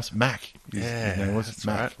a house. Mac. His name was that's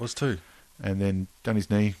Mac. right. Was too. And then done his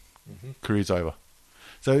knee, career's over.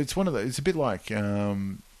 So it's one of the. It's a bit like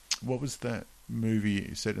what was that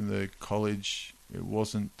movie set in the college? It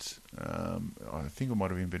wasn't. I think it might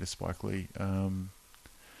have even been a Spike Lee.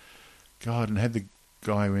 God, and had the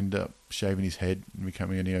guy who ended up shaving his head and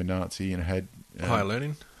becoming a neo-Nazi, and had Higher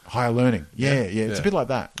Learning? Higher Learning. Yeah. It's Yeah. a bit like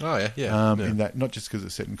that. Oh, yeah, yeah. In that, not just because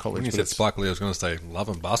it's set in college. When you but said it's- Spike Lee, I was going to say Love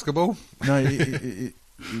and Basketball. No, it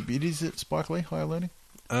is at Spike Lee, Higher Learning.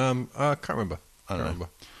 I can't remember. I don't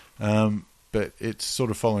know. But it's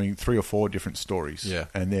sort of following 3 or 4 different stories. Yeah.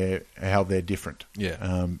 And how they're different.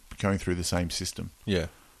 Yeah. Going through the same system. Yeah.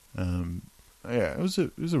 It was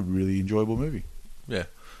a really enjoyable movie. Yeah.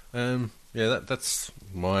 That's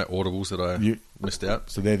my audibles that I You- missed out.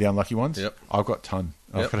 So they're the unlucky ones. Yep. I've got ton.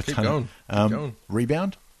 I've Yep, got a keep ton. going. Keep going.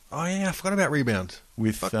 Rebound Oh, yeah, I forgot about Rebound.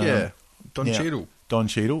 with Fuck yeah. Don now, Cheadle. Don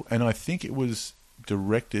Cheadle, and I think it was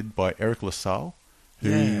directed by Eric LaSalle, who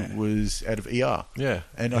Yeah. was out of ER. Yeah.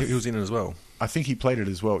 And he was in it as well. I think he played it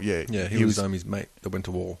as well. Yeah. Yeah, he was his mate that went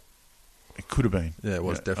to war. It could have been. Yeah, it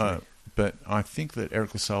was, definitely. But I think that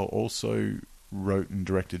Eric LaSalle also wrote and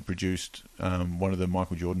directed, produced one of the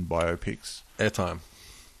Michael Jordan biopics. Airtime.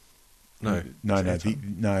 No.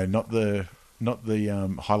 not the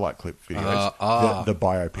highlight clip videos. The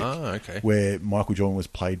biopic. Ah, okay. Where Michael Jordan was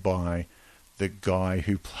played by the guy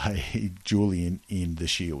who played Julian in The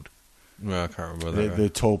Shield. No, I can't remember The, that. the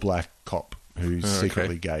tall black cop who's Okay.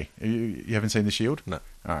 secretly gay. You haven't seen The Shield? No.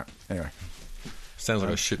 All right. Anyway. Sounds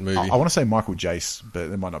like a shit movie. I want to say Michael Jace,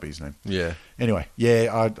 but that might not be his name. Yeah. Anyway,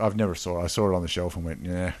 I've never saw it. I saw it on the shelf and went,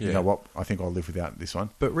 you know what? I think I'll live without this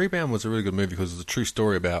one. But Rebound was a really good movie because it was a true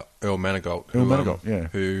story about Earl Manigault.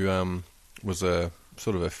 Who was a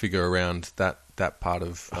sort of a figure around that part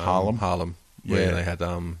of Harlem, where Yeah. they had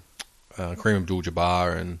Kareem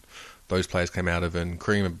Abdul-Jabbar and those players came out of, and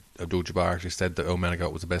Kareem Abdul-Jabbar actually said that Earl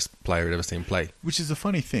Manigault was the best player he'd ever seen play. Which is a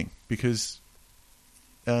funny thing because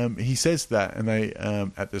he says that, and they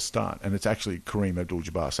at the start, and it's actually Kareem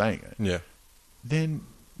Abdul-Jabbar saying it. Yeah. Then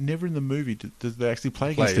never in the movie does they actually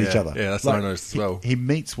play against each other. Yeah, that's what I noticed as well. He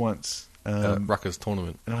meets once, Rutgers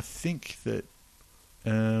tournament. and I think that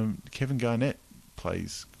Kevin Garnett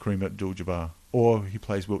plays Kareem Abdul-Jabbar, or he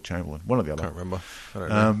plays Wilt Chamberlain, one or the other. Can't remember. I don't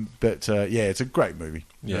know. But it's a great movie.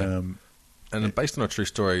 Yeah. And based on a true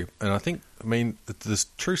story, and this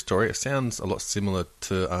true story, it sounds a lot similar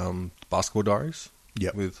to Basketball Diaries.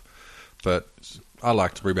 Yep. But I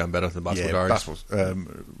liked Rebound better than Basketball Diaries.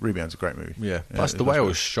 Rebound's a great movie. Yeah. Plus, the way it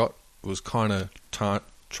was shot was kind of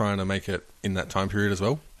trying to make it in that time period as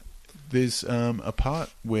well. There's a part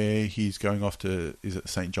where he's going off to, is it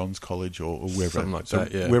St. John's College or wherever? Something like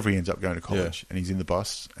that, yeah. Wherever he ends up going to college, and he's in the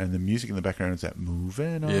bus, and the music in the background is that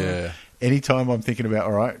moving on. Yeah. Anytime I'm thinking about,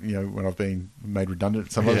 all right, when I've been made redundant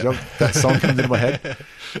at some other Yeah. job, that song comes into my head.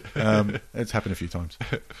 It's happened a few times.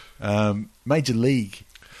 Major League.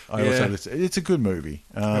 It's a good movie.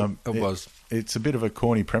 It was. It's a bit of a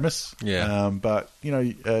corny premise. Yeah. But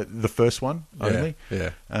the first one only. Yeah.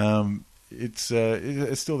 It's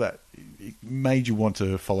still that it made you want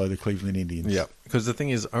to follow the Cleveland Indians. Yeah, because the thing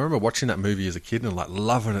is, I remember watching that movie as a kid and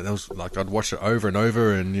loving it. That was like I'd watch it over and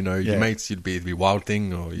over, and your mates, you'd be Wild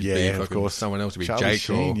Thing, or you'd be of fucking course. someone else, would be Charlie Jake,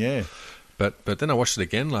 Sheen, or yeah. But then I watched it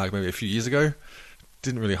again, like maybe a few years ago.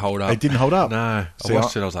 Didn't really hold up. It didn't hold up? No, See, I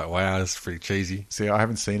watched it. I was like, wow, this is pretty cheesy. See, I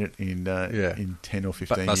haven't seen it in 10 or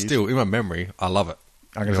 15 But years. still, in my memory, I love it.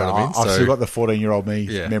 I'm You going to know say, what I mean? I've So- still got the 14-year-old me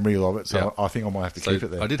Yeah. memory of it, so Yeah. I think I might have to So keep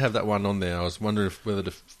it there. I did have that one on there. I was wondering whether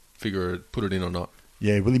to put it in or not.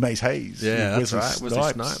 Yeah, Willie Mays Hayes. Yeah, with that's Wesley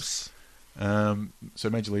right. Wesley Snipes. So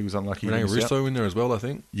Major League was unlucky. Renee to miss out. Russo in there as well, I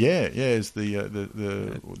think. Yeah, is the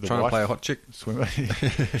Trying to wife play a hot chick. swimmer.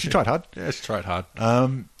 She tried hard. Yeah, she tried hard.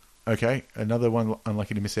 Okay, another one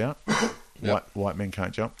unlucky to miss out. Yep. White Men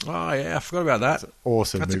Can't Jump. Oh, yeah, I forgot about that.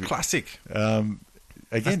 Awesome That's movie. a classic.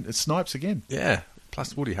 Again, it's Snipes again. Yeah.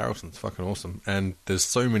 Plus, Woody Harrelson's fucking awesome. And there's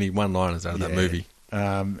so many one-liners out of that movie.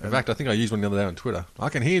 In fact, I think I used one the other day on Twitter. I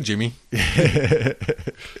can hear Jimmy.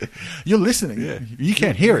 You're listening. Yeah. You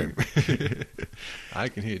can't hear him. I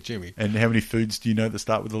can hear Jimmy. And how many foods do you know that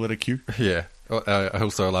start with the letter Q? Yeah. I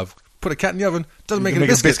also love put a cat in the oven, doesn't make it a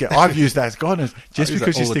biscuit. I've used that. God knows, just use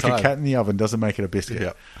because that you all the stick a time. cat in the oven doesn't make it a biscuit.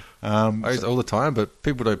 Yeah. I use it all the time, but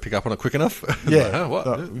people don't pick up on it quick enough. Yeah. Like, huh, what?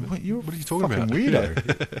 What are you talking fucking about?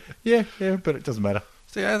 Weirdo. Yeah, but it doesn't matter.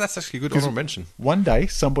 So yeah, that's actually a good honorable mention. One day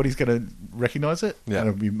somebody's going to recognise it, Yeah.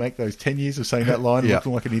 and if you make those 10 years of saying that line Yeah.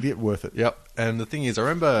 looking like an idiot, worth it. Yep. And the thing is, I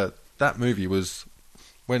remember that movie was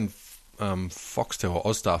when Foxtel or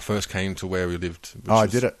Ozstar first came to where we lived. Which I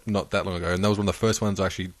was did it. not that long ago, and that was one of the first ones I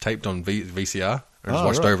actually taped on VCR and just Oh,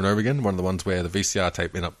 watched right. over and over again. One of the ones where the VCR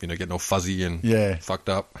tape ended up, getting all fuzzy and Yeah. fucked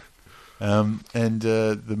up. And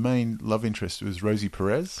the main love interest was Rosie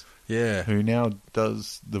Perez, Yeah. who now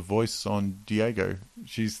does the voice on Diego.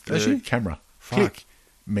 She's the Does she? camera. Fuck.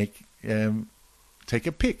 Click, take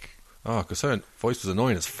a pic. Oh, because her voice was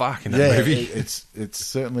annoying as fuck in that movie. It's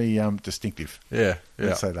certainly distinctive. Yeah, yeah.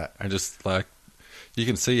 Let's say that. And just like, you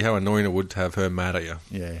can see how annoying it would to have her mad at you.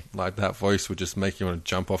 Yeah. Like that voice would just make you want to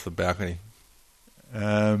jump off the balcony.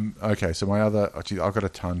 Okay, so my other, I've got a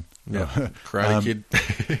ton. Yeah. Karate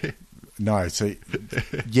Kid. No, so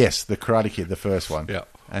yes, the Karate Kid, the first one. Yeah.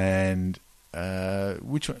 And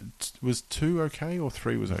which one was 2 okay or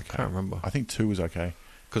 3 was okay? can't remember. I think 2 was okay.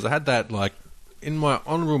 Because I had that like in my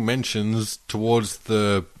honourable mentions towards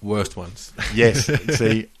the worst ones. Yes,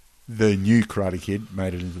 see, the new Karate Kid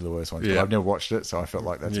made it into the worst ones. But Yeah. I've never watched it, so I felt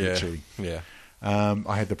like that's a yeah. bit cheating. Yeah.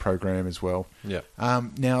 I had the program as well. Yeah.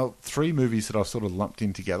 Now, 3 movies that I've sort of lumped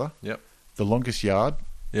in together: Yep. The Longest Yard,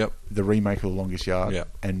 Yep. the remake of The Longest Yard, Yep.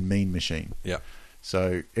 and Mean Machine. Yep.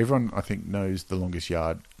 So everyone, I think, knows The Longest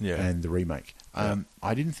Yard Yeah. and the remake.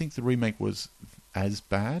 I didn't think the remake was as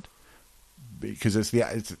bad because it's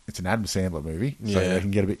an Adam Sandler movie, so Yeah. they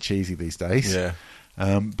can get a bit cheesy these days. Yeah.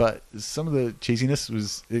 But some of the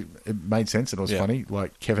cheesiness it made sense and it was Yeah. funny,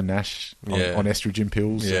 like Kevin Nash on Yeah. estrogen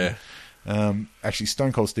pills. Yeah. And, actually,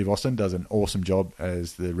 Stone Cold Steve Austin does an awesome job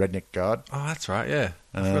as the redneck guard. Oh, that's right. Yeah.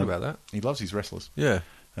 I forgot about that. He loves his wrestlers. Yeah.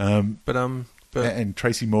 But But and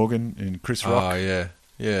Tracy Morgan and Chris Rock. oh yeah.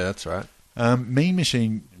 Yeah, that's right. Mean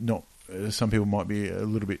Machine, not some people might be a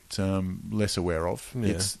little bit less aware of.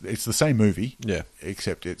 Yeah. It's the same movie, Yeah.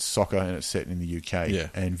 except it's soccer and it's set in the UK. Yeah.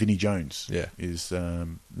 And Vinnie Jones Yeah. is the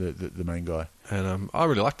main guy. And I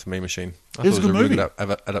really liked Mean Machine. I It was thought a it was good a really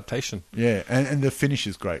good adaptation. Yeah, and the finish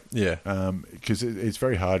is great. Yeah. Because it's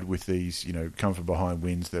very hard with these, come from behind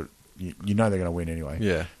wins that you know they're going to win anyway.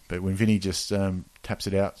 Yeah. But when Vinny just taps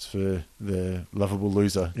it out for the lovable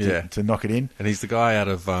loser Yeah. to knock it in. And he's the guy out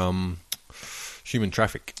of Human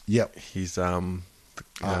Traffic. Yep. He's I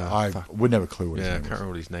fuck. wouldn't have a clue what Yeah, I his can't name is. remember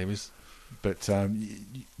what his name is. But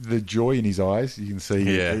the joy in his eyes, you can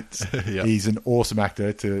see Yeah. Yeah. he's an awesome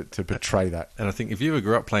actor to portray that. And I think if you ever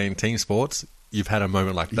grew up playing team sports, you've had a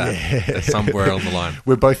moment like that somewhere along the line.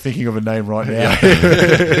 We're both thinking of a name right now.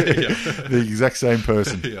 The exact same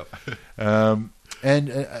person. Yeah.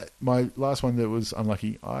 And my last one that was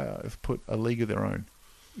unlucky, I've put A League of Their Own.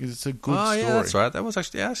 Because it's a good Oh, story. yeah, that's right. That was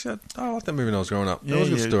actually, I liked that movie when I was growing up. Yeah, That was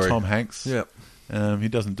a good story. Tom Hanks. Yep. He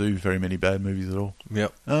doesn't do very many bad movies at all.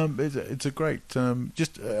 Yep. It's a great,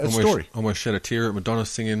 just a story. Almost shed a tear at Madonna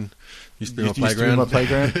singing "Used to be Used my to be my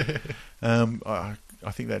playground." playground. I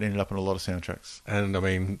think that ended up in a lot of soundtracks. And I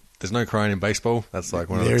mean, there's no crying in baseball. That's like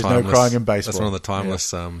one of There the is no timeless. crying in baseball. That's one of the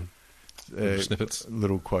timeless Yeah. snippets.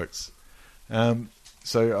 Little quotes.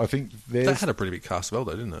 So I think there's That had a pretty big cast as well,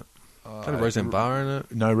 though, didn't it? Had Roseanne Barr in it.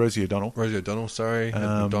 no Rosie O'Donnell. Rosie O'Donnell, sorry. Had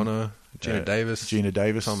Madonna, Gina Davis. Gina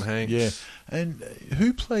Davis, Tom Hanks. Yeah, and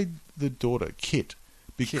who played the daughter, Kit?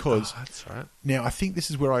 Because Oh, that's right. now I think this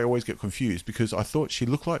is where I always get confused because I thought she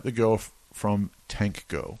looked like the girl from Tank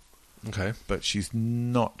Girl, Okay. but she's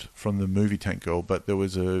not from the movie Tank Girl. But there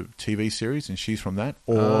was a TV series and she's from that,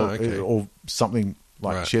 or okay. or something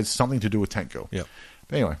like Right. she has something to do with Tank Girl. Yep.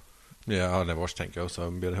 But anyway, Yeah, I never watched Tank Girl, so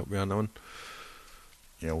I'm be able to help me on that one.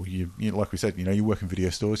 yeah, well, you like we said, you work in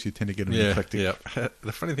video stores, you tend to get an Yeah, eclectic. yeah.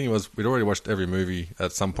 The funny thing was, we'd already watched every movie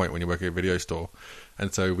at some point when you work at a video store,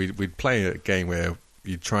 and so we'd play a game where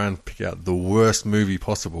you try and pick out the worst movie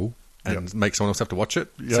possible and Yep. make someone else have to watch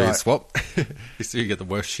it. Yeah, So you right. swap, so you get the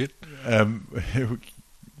worst shit.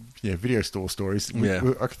 Yeah, video store stories. Yeah.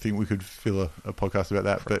 I could think we could fill a podcast about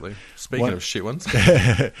that. Probably. But Speaking one- of shit ones,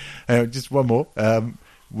 just one more.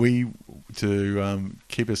 We to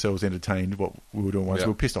keep ourselves entertained. What we were doing once, Yeah.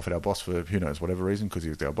 we were pissed off at our boss for who knows whatever reason because he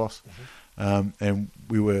was our boss, Mm-hmm. and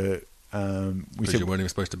we were we because said, you weren't even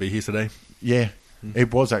supposed to be here today. yeah,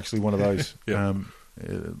 it was actually one of those. Yeah.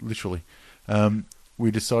 Literally. We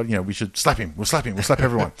decided, we should slap him. We'll slap him. We'll slap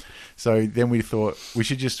everyone. So then we thought we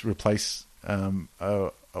should just replace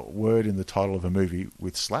a word in the title of a movie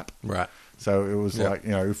with slap. Right. So it was Yeah. like,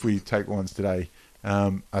 if we take ones today,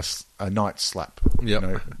 a night slap.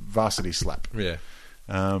 Yep. Varsity slap. Yeah.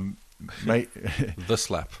 Mate, The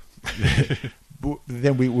slap.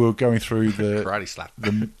 then we were going through the Karate slap.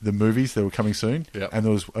 the movies that were coming soon, Yep. and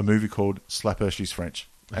there was a movie called Slap Her, She's French,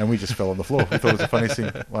 and we just fell on the floor. We thought it was the funniest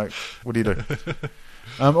thing. Like, what do you do?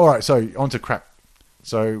 All right, so on to crap.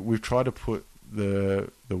 So we've tried to put the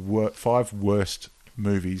 5 worst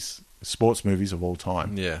movies, sports movies of all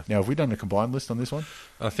time. Yeah. Now, have we done a combined list on this one?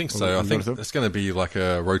 I think Or so. I we've think got it? it's going to be like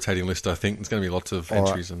a rotating list. I think there's going to be lots of All right.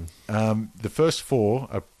 entries and The first 4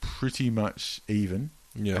 are pretty much even.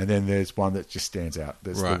 Yeah. And then there's one that just stands out.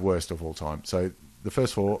 That's Right. the worst of all time. So the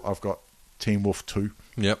first 4, I've got Teen Wolf 2.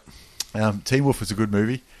 yep. Teen Wolf was a good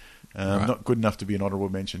movie. Right. Not good enough to be an honourable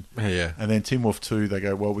mention. Yeah. And then Teen Wolf 2, they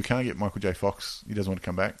go, well, we can't get Michael J. Fox. He doesn't want to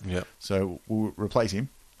come back. Yep. So we'll replace him,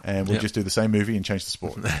 and we'll Yep. just do the same movie and change the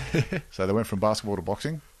sport. So they went from basketball to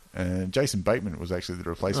boxing, and Jason Bateman was actually the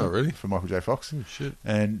replacement Oh, really? for Michael J. Fox. Oh, shit.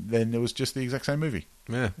 And then it was just the exact same movie.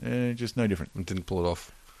 Yeah. Just no different. And didn't pull it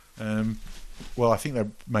off. Well, I think they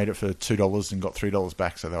made it for $2 and got $3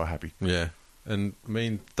 back, so they were happy. Yeah. And I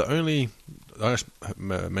mean, I just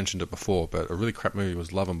mentioned it before, but a really crap movie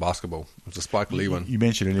was Love and Basketball. It was a Spike Lee one. You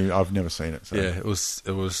mentioned it, I've never seen it. So. Yeah, it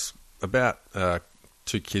was about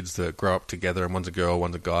 2 kids that grow up together, and one's a girl,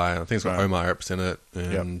 one's a guy. I think it's got Right. Omar Epps in it,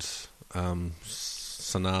 and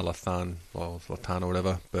Sanaa Lathan, or Lathan or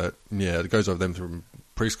whatever. But yeah, it goes over them from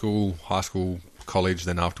preschool, high school, college,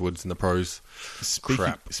 then afterwards in the pros.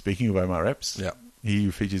 Speaking of Omar Epps, Yeah.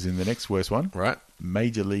 he features in the next worst one, Right?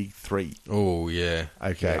 Major League 3. Oh, yeah.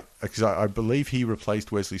 Okay, Yeah. because I believe he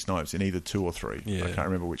replaced Wesley Snipes in either 2 or 3. Yeah. I can't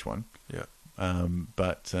remember which one. Yeah.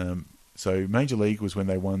 So Major League was when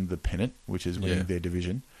they won the pennant, which is winning Yeah. their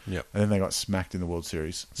division. Yep. And then they got smacked in the World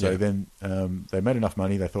Series. So Yeah. then they made enough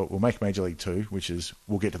money. They thought, we'll make Major League 2, which is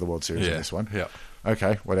we'll get to the World Series in Yeah. this one. Yeah.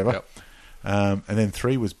 Okay, whatever. Yep. And then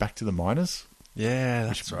 3 was Back to the Minors, Yeah,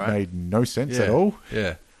 which that's right. made no sense yeah. at all.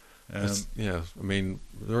 Yeah. Yeah, I mean,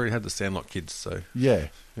 we already had the Sandlot kids, so Yeah.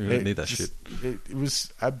 you don't need that shit. It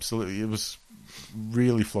was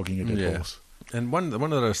really flogging a dead horse. And one that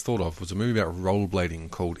I just thought of was a movie about rollerblading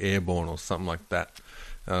called Airborne or something like that.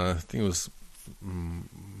 I think it was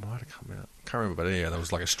might have come out. Can't remember, but yeah, there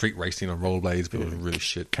was like a street racing on rollerblades, but it was really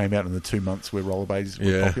shit. Came out in the 2 months where rollerblades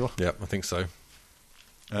were popular. Yeah, I think so.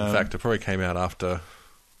 In fact, it probably came out after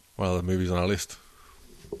one of the movies on our list.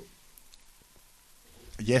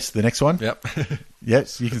 Yes, the next one. Yep.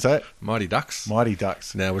 Yes, you can say it. Mighty Ducks. Mighty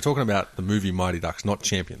Ducks. Now, we're talking about the movie Mighty Ducks, not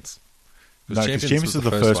Champions. No, because Champions was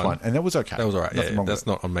the first one, and that was okay. That was all right. Nothing Yeah, wrong with that's it.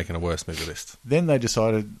 not on making a worse movie list. Then they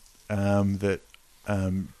decided that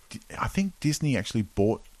I think Disney actually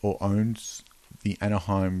bought or owns the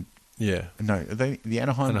Anaheim. Yeah. No, the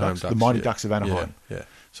Anaheim Ducks, the Ducks, Mighty yeah. Ducks of Anaheim. Yeah.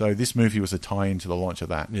 So this movie was a tie-in to the launch of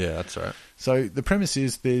that. Yeah, that's right. So the premise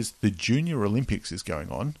is there's the Junior Olympics is going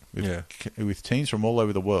on with teams from all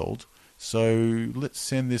over the world. So let's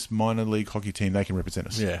send this minor league hockey team. They can represent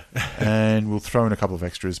us. Yeah. And we'll throw in a couple of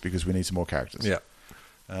extras because we need some more characters. Yeah.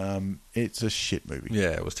 It's a shit movie.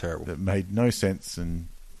 Yeah, it was terrible. That made no sense. And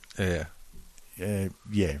Yeah. yeah.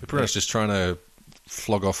 They're pretty much just trying to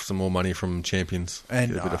flog off some more money from Champions.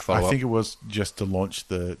 And get a bit of I follow-up. think it was just to launch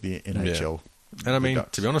the NHL. And I mean,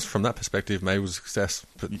 Ducks. to be honest, from that perspective, maybe it was a success,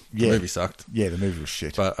 but the Yeah. movie sucked. Yeah, the movie was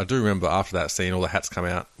shit. But I do remember after that scene, all the hats come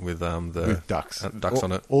out with the with ducks. ducks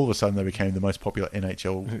on it. All of a sudden, they became the most popular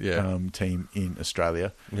NHL Yeah. team in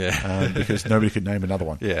Australia. Yeah. Because nobody could name another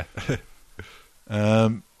one. Yeah.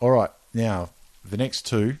 All right. Now, the next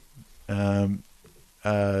 2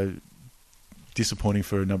 disappointing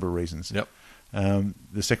for a number of reasons. Yep.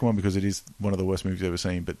 The second one, because it is one of the worst movies I've ever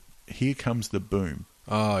seen, but Here Comes the Boom.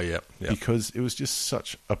 Oh, yeah. Because it was just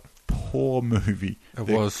such a poor movie. It that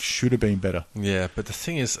was. Should have been better. Yeah, but the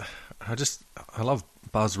thing is, I love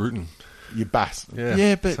Buzz Rutten. You bass.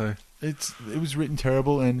 Yeah, but so- it was written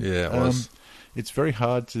terrible, and Yeah, it was. It's very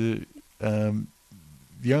hard to.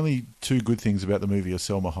 The only 2 good things about the movie are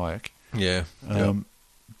Selma Hayek. Yeah.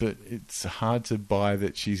 But it's hard to buy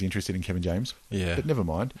that she's interested in Kevin James. Yeah. But never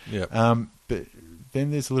mind. Yep. But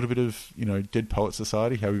then there's a little bit of, Dead Poet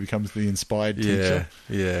Society, how he becomes the inspired teacher.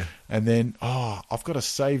 Yeah. And then, I've got to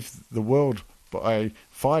save the world by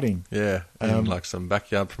fighting. Yeah. And like some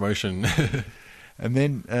backyard promotion. And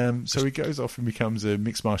then, so he goes off and becomes a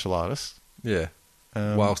mixed martial artist. Yeah.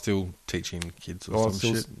 While still teaching kids or some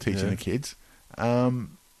still shit. teaching the kids.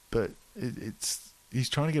 But he's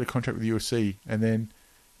trying to get a contract with the UFC, and then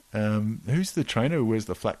who's the trainer who wears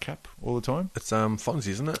the flat cap all the time? It's Fonzie,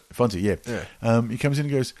 isn't it? Fonzie, yeah. Yeah. He comes in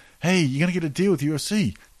and goes, "Hey, you're going to get a deal with the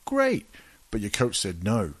UFC. Great. But your coach said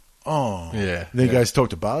no. oh. Yeah, Then he yeah. goes to talk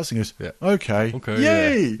to Buzz and goes, Yeah. okay, Okay,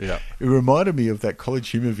 yay. yeah. It reminded me of that College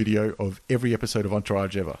Humor video of every episode of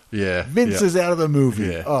Entourage ever. Yeah, Vince yeah. is out of the movie.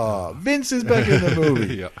 Yeah. Oh, Vince is back in the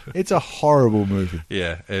movie. Yeah. It's a horrible movie.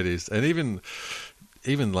 Yeah, it is. And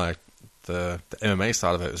even like the MMA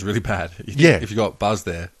side of it is really bad. You think Yeah. if you got Buzz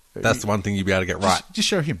there, that's the one thing you'd be able to get right. Just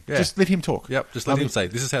show him. Yeah. Just let him talk. Yep, just let him say,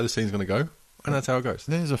 this is how the scene's going to go, and that's how it goes.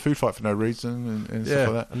 Then there's a food fight for no reason and Yeah, stuff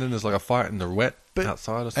like that. and then there's like a fight in the wet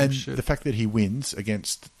outside or some and shit. the fact that he wins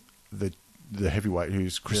against the heavyweight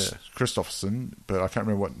who's Yeah. Christopherson, but I can't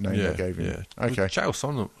remember what name they gave him. yeah. Okay. Chael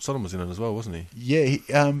Sonnen was in it as well, wasn't he?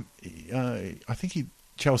 Yeah, I think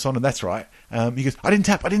Chael Sonnen, that's right. He goes, I didn't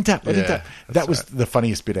tap. Yeah, That that's was right. the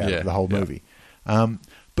funniest bit out Yeah, of the whole yeah. movie.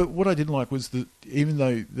 But what I didn't like was even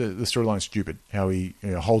though the storyline's stupid, how he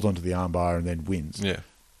holds onto the armbar and then wins. Yeah.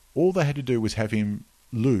 All they had to do was have him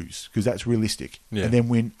lose, because that's realistic, Yeah. and then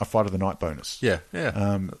win a fight of the night bonus. Yeah,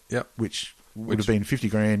 yeah. Yep. Which would have been 50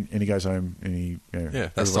 grand, and he goes home and he Yeah, that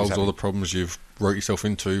everybody's solves all happy. the problems you've wrote yourself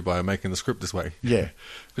into by making the script this way. Yeah.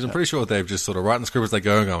 Because I'm pretty sure they've just sort of writing the script as they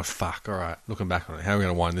go and going, fuck, all right, looking back on it, how are we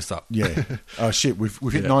going to wind this up? Yeah. Oh shit, we've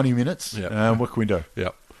hit Yeah. 90 minutes. Yeah. What can we do?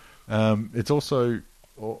 Yep. It's also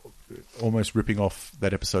almost ripping off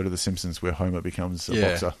that episode of The Simpsons where Homer becomes a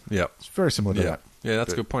boxer. Yep. It's very similar to Yeah. that. Yeah, that's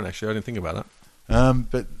a But- good point, actually. I didn't think about that.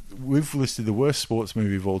 But we've listed the worst sports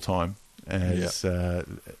movie of all time as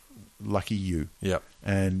Lucky You. Yep.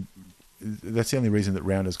 And that's the only reason that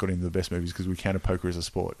Rounders got into the best movies, because we counted poker as a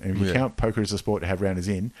sport. And if you Yeah. count poker as a sport to have Rounders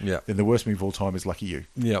in, Yeah. then the worst movie of all time is Lucky You.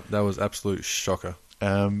 Yep, that was absolute shocker.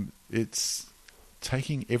 It's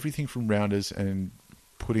taking everything from Rounders and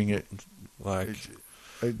putting it... Like, it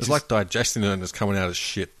it's just- like digesting it and it's coming out as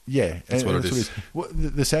shit. Yeah, That's and what it that's is. Well,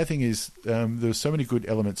 the sad thing is, there's so many good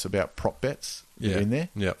elements about prop bets that Yeah, are in there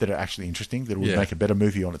yeah. that are actually interesting, that would Yeah. make a better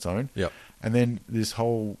movie on its own. Yep. And then this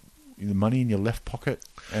whole the money in your left pocket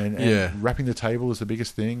and Yeah. wrapping the table is the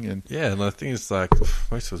biggest thing. And Yeah, and the thing is, like,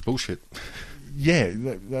 most of it's bullshit. yeah,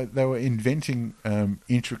 they were inventing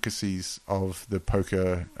intricacies of the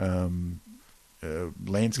poker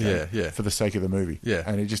landscape Yeah, yeah. for the sake of the movie. Yeah.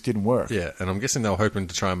 And it just didn't work. Yeah, and I'm guessing they were hoping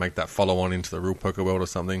to try and make that follow on into the real poker world or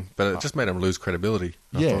something, but it just made them lose credibility.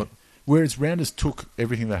 I Yeah. thought. Whereas Rounders took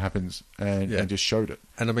everything that happens and Yeah. just showed it.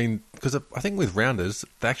 And I mean, because I think with Rounders,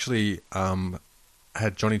 they actually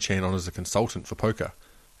had Johnny Chan on as a consultant for poker.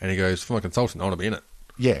 And he goes, for my consultant, I want to be in it.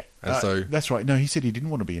 Yeah, And so- that's right. No, he said he didn't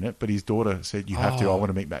want to be in it, but his daughter said, "You have to. I want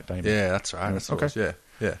to meet Matt Damon." Yeah, that's right. That's what it was, Okay.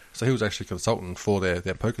 yeah. So he was actually a consultant for their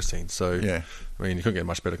poker scene. So, Yeah. I mean, you couldn't get a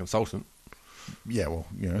much better consultant. Yeah, well,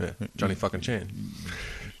 Yeah. Johnny fucking Chan.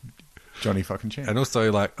 Johnny fucking Chan. And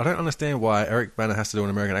also, like, I don't understand why Eric Bana has to do an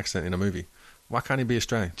American accent in a movie. Why can't he be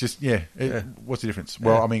Australian? Just Yeah. what's the difference?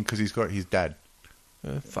 Well, Yeah. I mean, because he's got his dad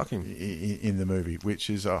Fuck him. in the movie, which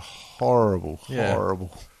is a horrible, Yeah.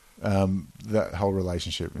 horrible. That whole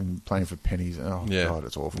relationship and playing for pennies. Oh Yeah. God,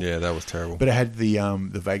 it's awful. Yeah, that was terrible. But it had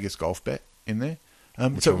the Vegas golf bet in there.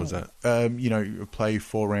 Which one was that? You play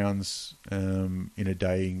 4 rounds in a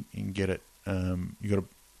day and get it. You got to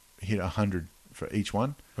hit 100 for each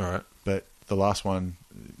one. All right. But the last one,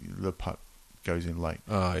 the putt goes in late.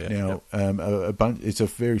 Oh, yeah. Now, a bunch. It's a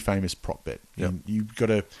very famous prop bet. Yep. And you've got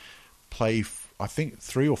to play, I think,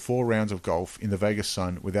 3 or 4 rounds of golf in the Vegas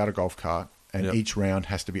sun without a golf cart, and Yep. each round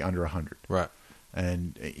has to be under 100. Right.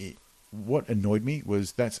 And what annoyed me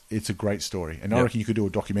was it's a great story, and I Yep. reckon you could do a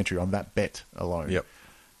documentary on that bet alone. Yep.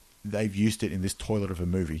 They've used it in this toilet of a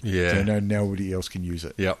movie. Yeah. So nobody else can use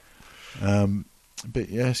it. Yep. But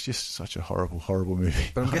yeah, it's just such a horrible, horrible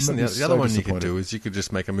movie. But I'm guessing the so other one you could disappointed. do is you could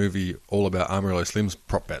just make a movie all about Amarillo Slim's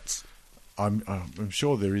prop bets. I'm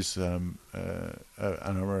sure there is an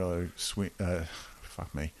Amarillo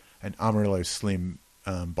an Amarillo Slim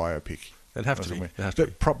biopic. It'd have or to be. somewhere. It'd have to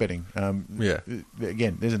But prop betting. Yeah.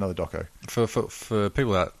 Again, there's another doco. For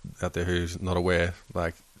people out there who's not aware,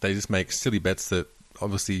 like, they just make silly bets that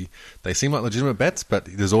obviously they seem like legitimate bets, but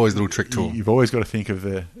there's always a little trick to them. You've always got to think of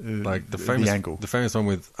Like the angle. The famous one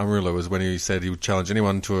with Amarillo was when he said he would challenge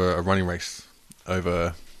anyone to a running race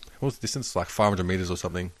over, what was the distance, like 500 meters or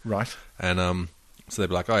something. Right. And so they'd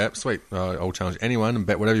be like, "Oh yeah, sweet, I'll challenge anyone and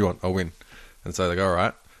bet whatever you want, I'll win." And so they go, "All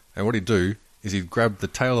right." And what he'd do is he'd grab the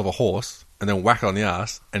tail of a horse and then whack it on the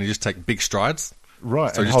ass, and he'd just take big strides.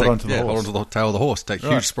 Right, So and he'd hold take, on to the horse. hold on to the tail of the horse, take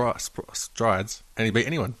Right. huge strides, and he'd beat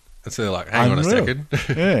anyone. And so they're like, "Hang on a Unreal. second."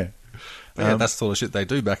 Yeah. But yeah, that's the sort of shit they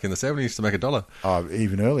do back in the 70s to make $1. Oh,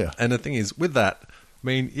 even earlier. And the thing is, with that, I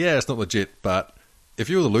mean, yeah, it's not legit, but if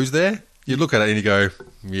you were to lose there, you'd look at it and you go,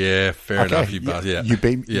 "Yeah, fair Okay, enough, you buzz." Yeah, You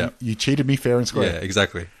beat me. Yeah, You cheated me fair and yeah, square.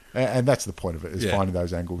 exactly. And that's the point of it, is Yeah. finding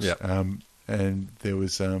those angles. Yeah. And there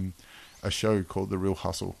was a show called The Real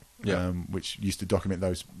Hustle which used to document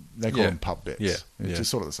those. They call them pub bets. Yeah. It's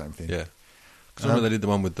just sort of the same thing. Yeah. Because remember they did the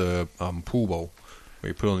one with the pool ball, where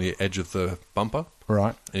you put it on the edge of the bumper,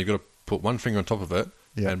 Right. and you've got to put one finger on top of it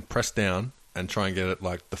Yeah. and press down and try and get it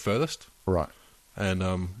like the furthest. Right. And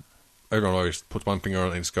everyone always puts one finger on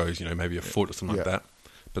it and just goes, maybe a foot or something like that.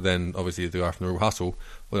 But then obviously the guy from the Real Hustle, all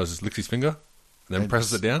he does is licks his finger and then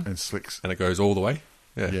presses it down and slicks, and it goes all the way.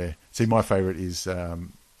 Yeah. Yeah. See, my favourite is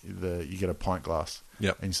you get a pint glass.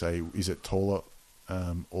 Yep. And you say, is it taller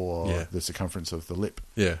or the circumference of the lip?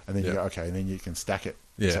 Yeah. And then you go, okay, and then you can stack it.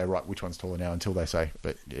 And Yeah. say, right, which one's taller now? Until they say,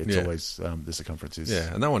 but it's always the circumference is.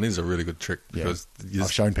 Yeah, and that one is a really good trick because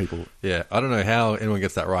I've shown people. Yeah, I don't know how anyone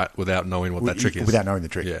gets that right without knowing what that trick is. Without knowing the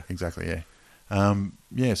trick. Yeah. Exactly, yeah.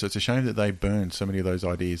 So it's a shame that they burned so many of those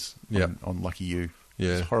ideas on Lucky You.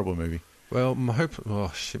 Yeah. It's a horrible movie. Well, my hope... Oh,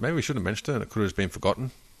 shit, maybe we should have mentioned it. It could have just been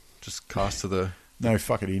forgotten. Just cast to the... No,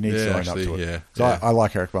 fuck it. He needs to own up to it. Yeah, So I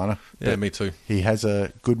like Eric Bana. Yeah, me too. He has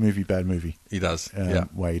a good movie, bad movie. He does.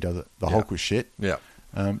 Way he does it. The Hulk was shit. Yeah.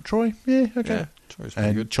 Troy, yeah, okay. Yeah, Troy's pretty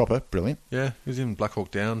and good. Chopper, brilliant. Yeah, he was in Black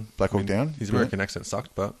Hawk Down. Down, His American accent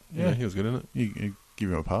sucked, but he was good in it. You give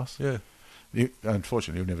him a pass. Yeah.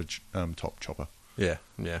 Unfortunately, he'll never top Chopper. Yeah,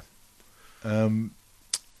 yeah.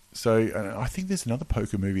 So I think there's another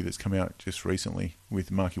poker movie that's come out just recently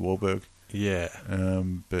with Marky Wahlberg. Yeah.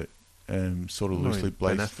 But sort of loosely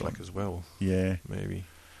Ben based Affleck as well. Yeah. Maybe.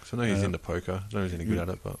 Because I know he's into poker. I know he's any good at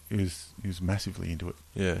it, but... He was massively into it.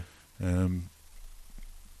 Yeah. I'm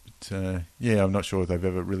not sure if they've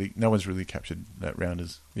ever really... No one's really captured that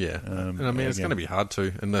rounders. Yeah. And I mean, it's going to be hard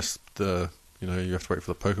to, unless you have to wait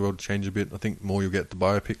for the poker world to change a bit. I think more you'll get the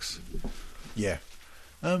biopics. Yeah.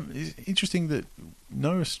 It's interesting that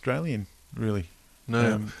no Australian, really,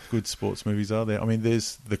 good sports movies are there. I mean,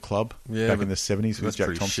 there's The Club back in the 70s with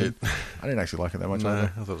Jack Thompson. I didn't actually like it that much. No, I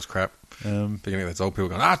thought it was crap. Beginning of those old people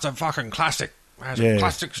going, that's a fucking classic. That's a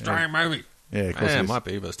classic Australian movie. Yeah, of course it might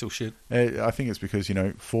be, but it's still shit. I think it's because,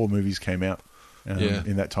 4 movies came out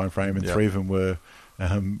in that time frame, and 3 of them were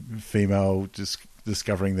female just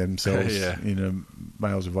discovering themselves in a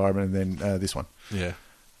male's environment, and then this one. Yeah.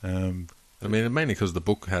 I mean, mainly because the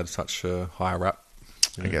book had such a high rap.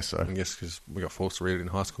 I guess so. I guess because we got forced to read it in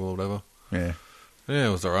high school or whatever. Yeah. Yeah,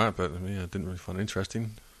 it was alright, but I didn't really find it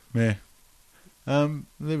interesting. Yeah.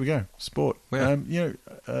 There we go. Sport. Yeah.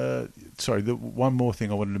 Sorry, the one more thing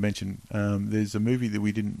I wanted to mention. There's a movie that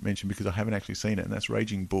we didn't mention because I haven't actually seen it, and that's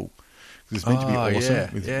Raging Bull. It's meant to be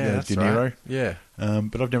awesome with De Niro. Right. Yeah.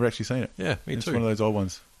 But I've never actually seen it. Yeah, me too. It's one of those old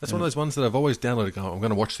ones. That's one of those ones that I've always downloaded. I'm going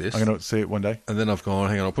to watch this. I'm going to see it one day. And then I've gone,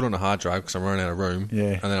 hang on, I'll put it on a hard drive because I'm running out of room.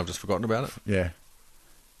 Yeah. And then I've just forgotten about it. Yeah.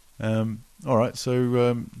 All right,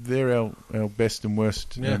 so they're our best and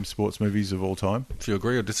worst sports movies of all time. If you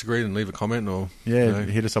agree or disagree, then leave a comment or...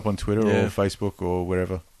 hit us up on Twitter or Facebook or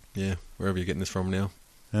wherever. Yeah, wherever you're getting this from now.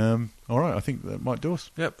 All right, I think that might do us.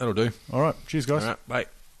 Yep, that'll do. All right, cheers, guys. All right, bye.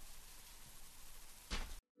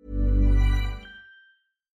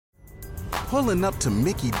 Pulling up to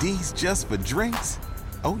Mickey D's just for drinks?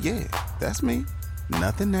 Oh yeah, that's me.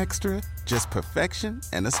 Nothing extra, just perfection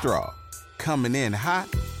and a straw. Coming in hot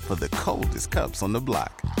for the coldest cups on the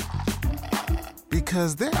block.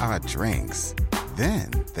 Because there are drinks.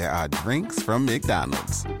 Then there are drinks from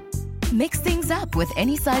McDonald's. Mix things up with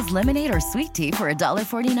any size lemonade or sweet tea for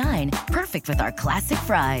 $1.49. Perfect with our classic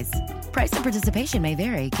fries. Price and participation may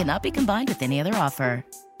vary. Cannot be combined with any other offer.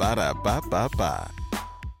 Ba-da-ba-ba-ba.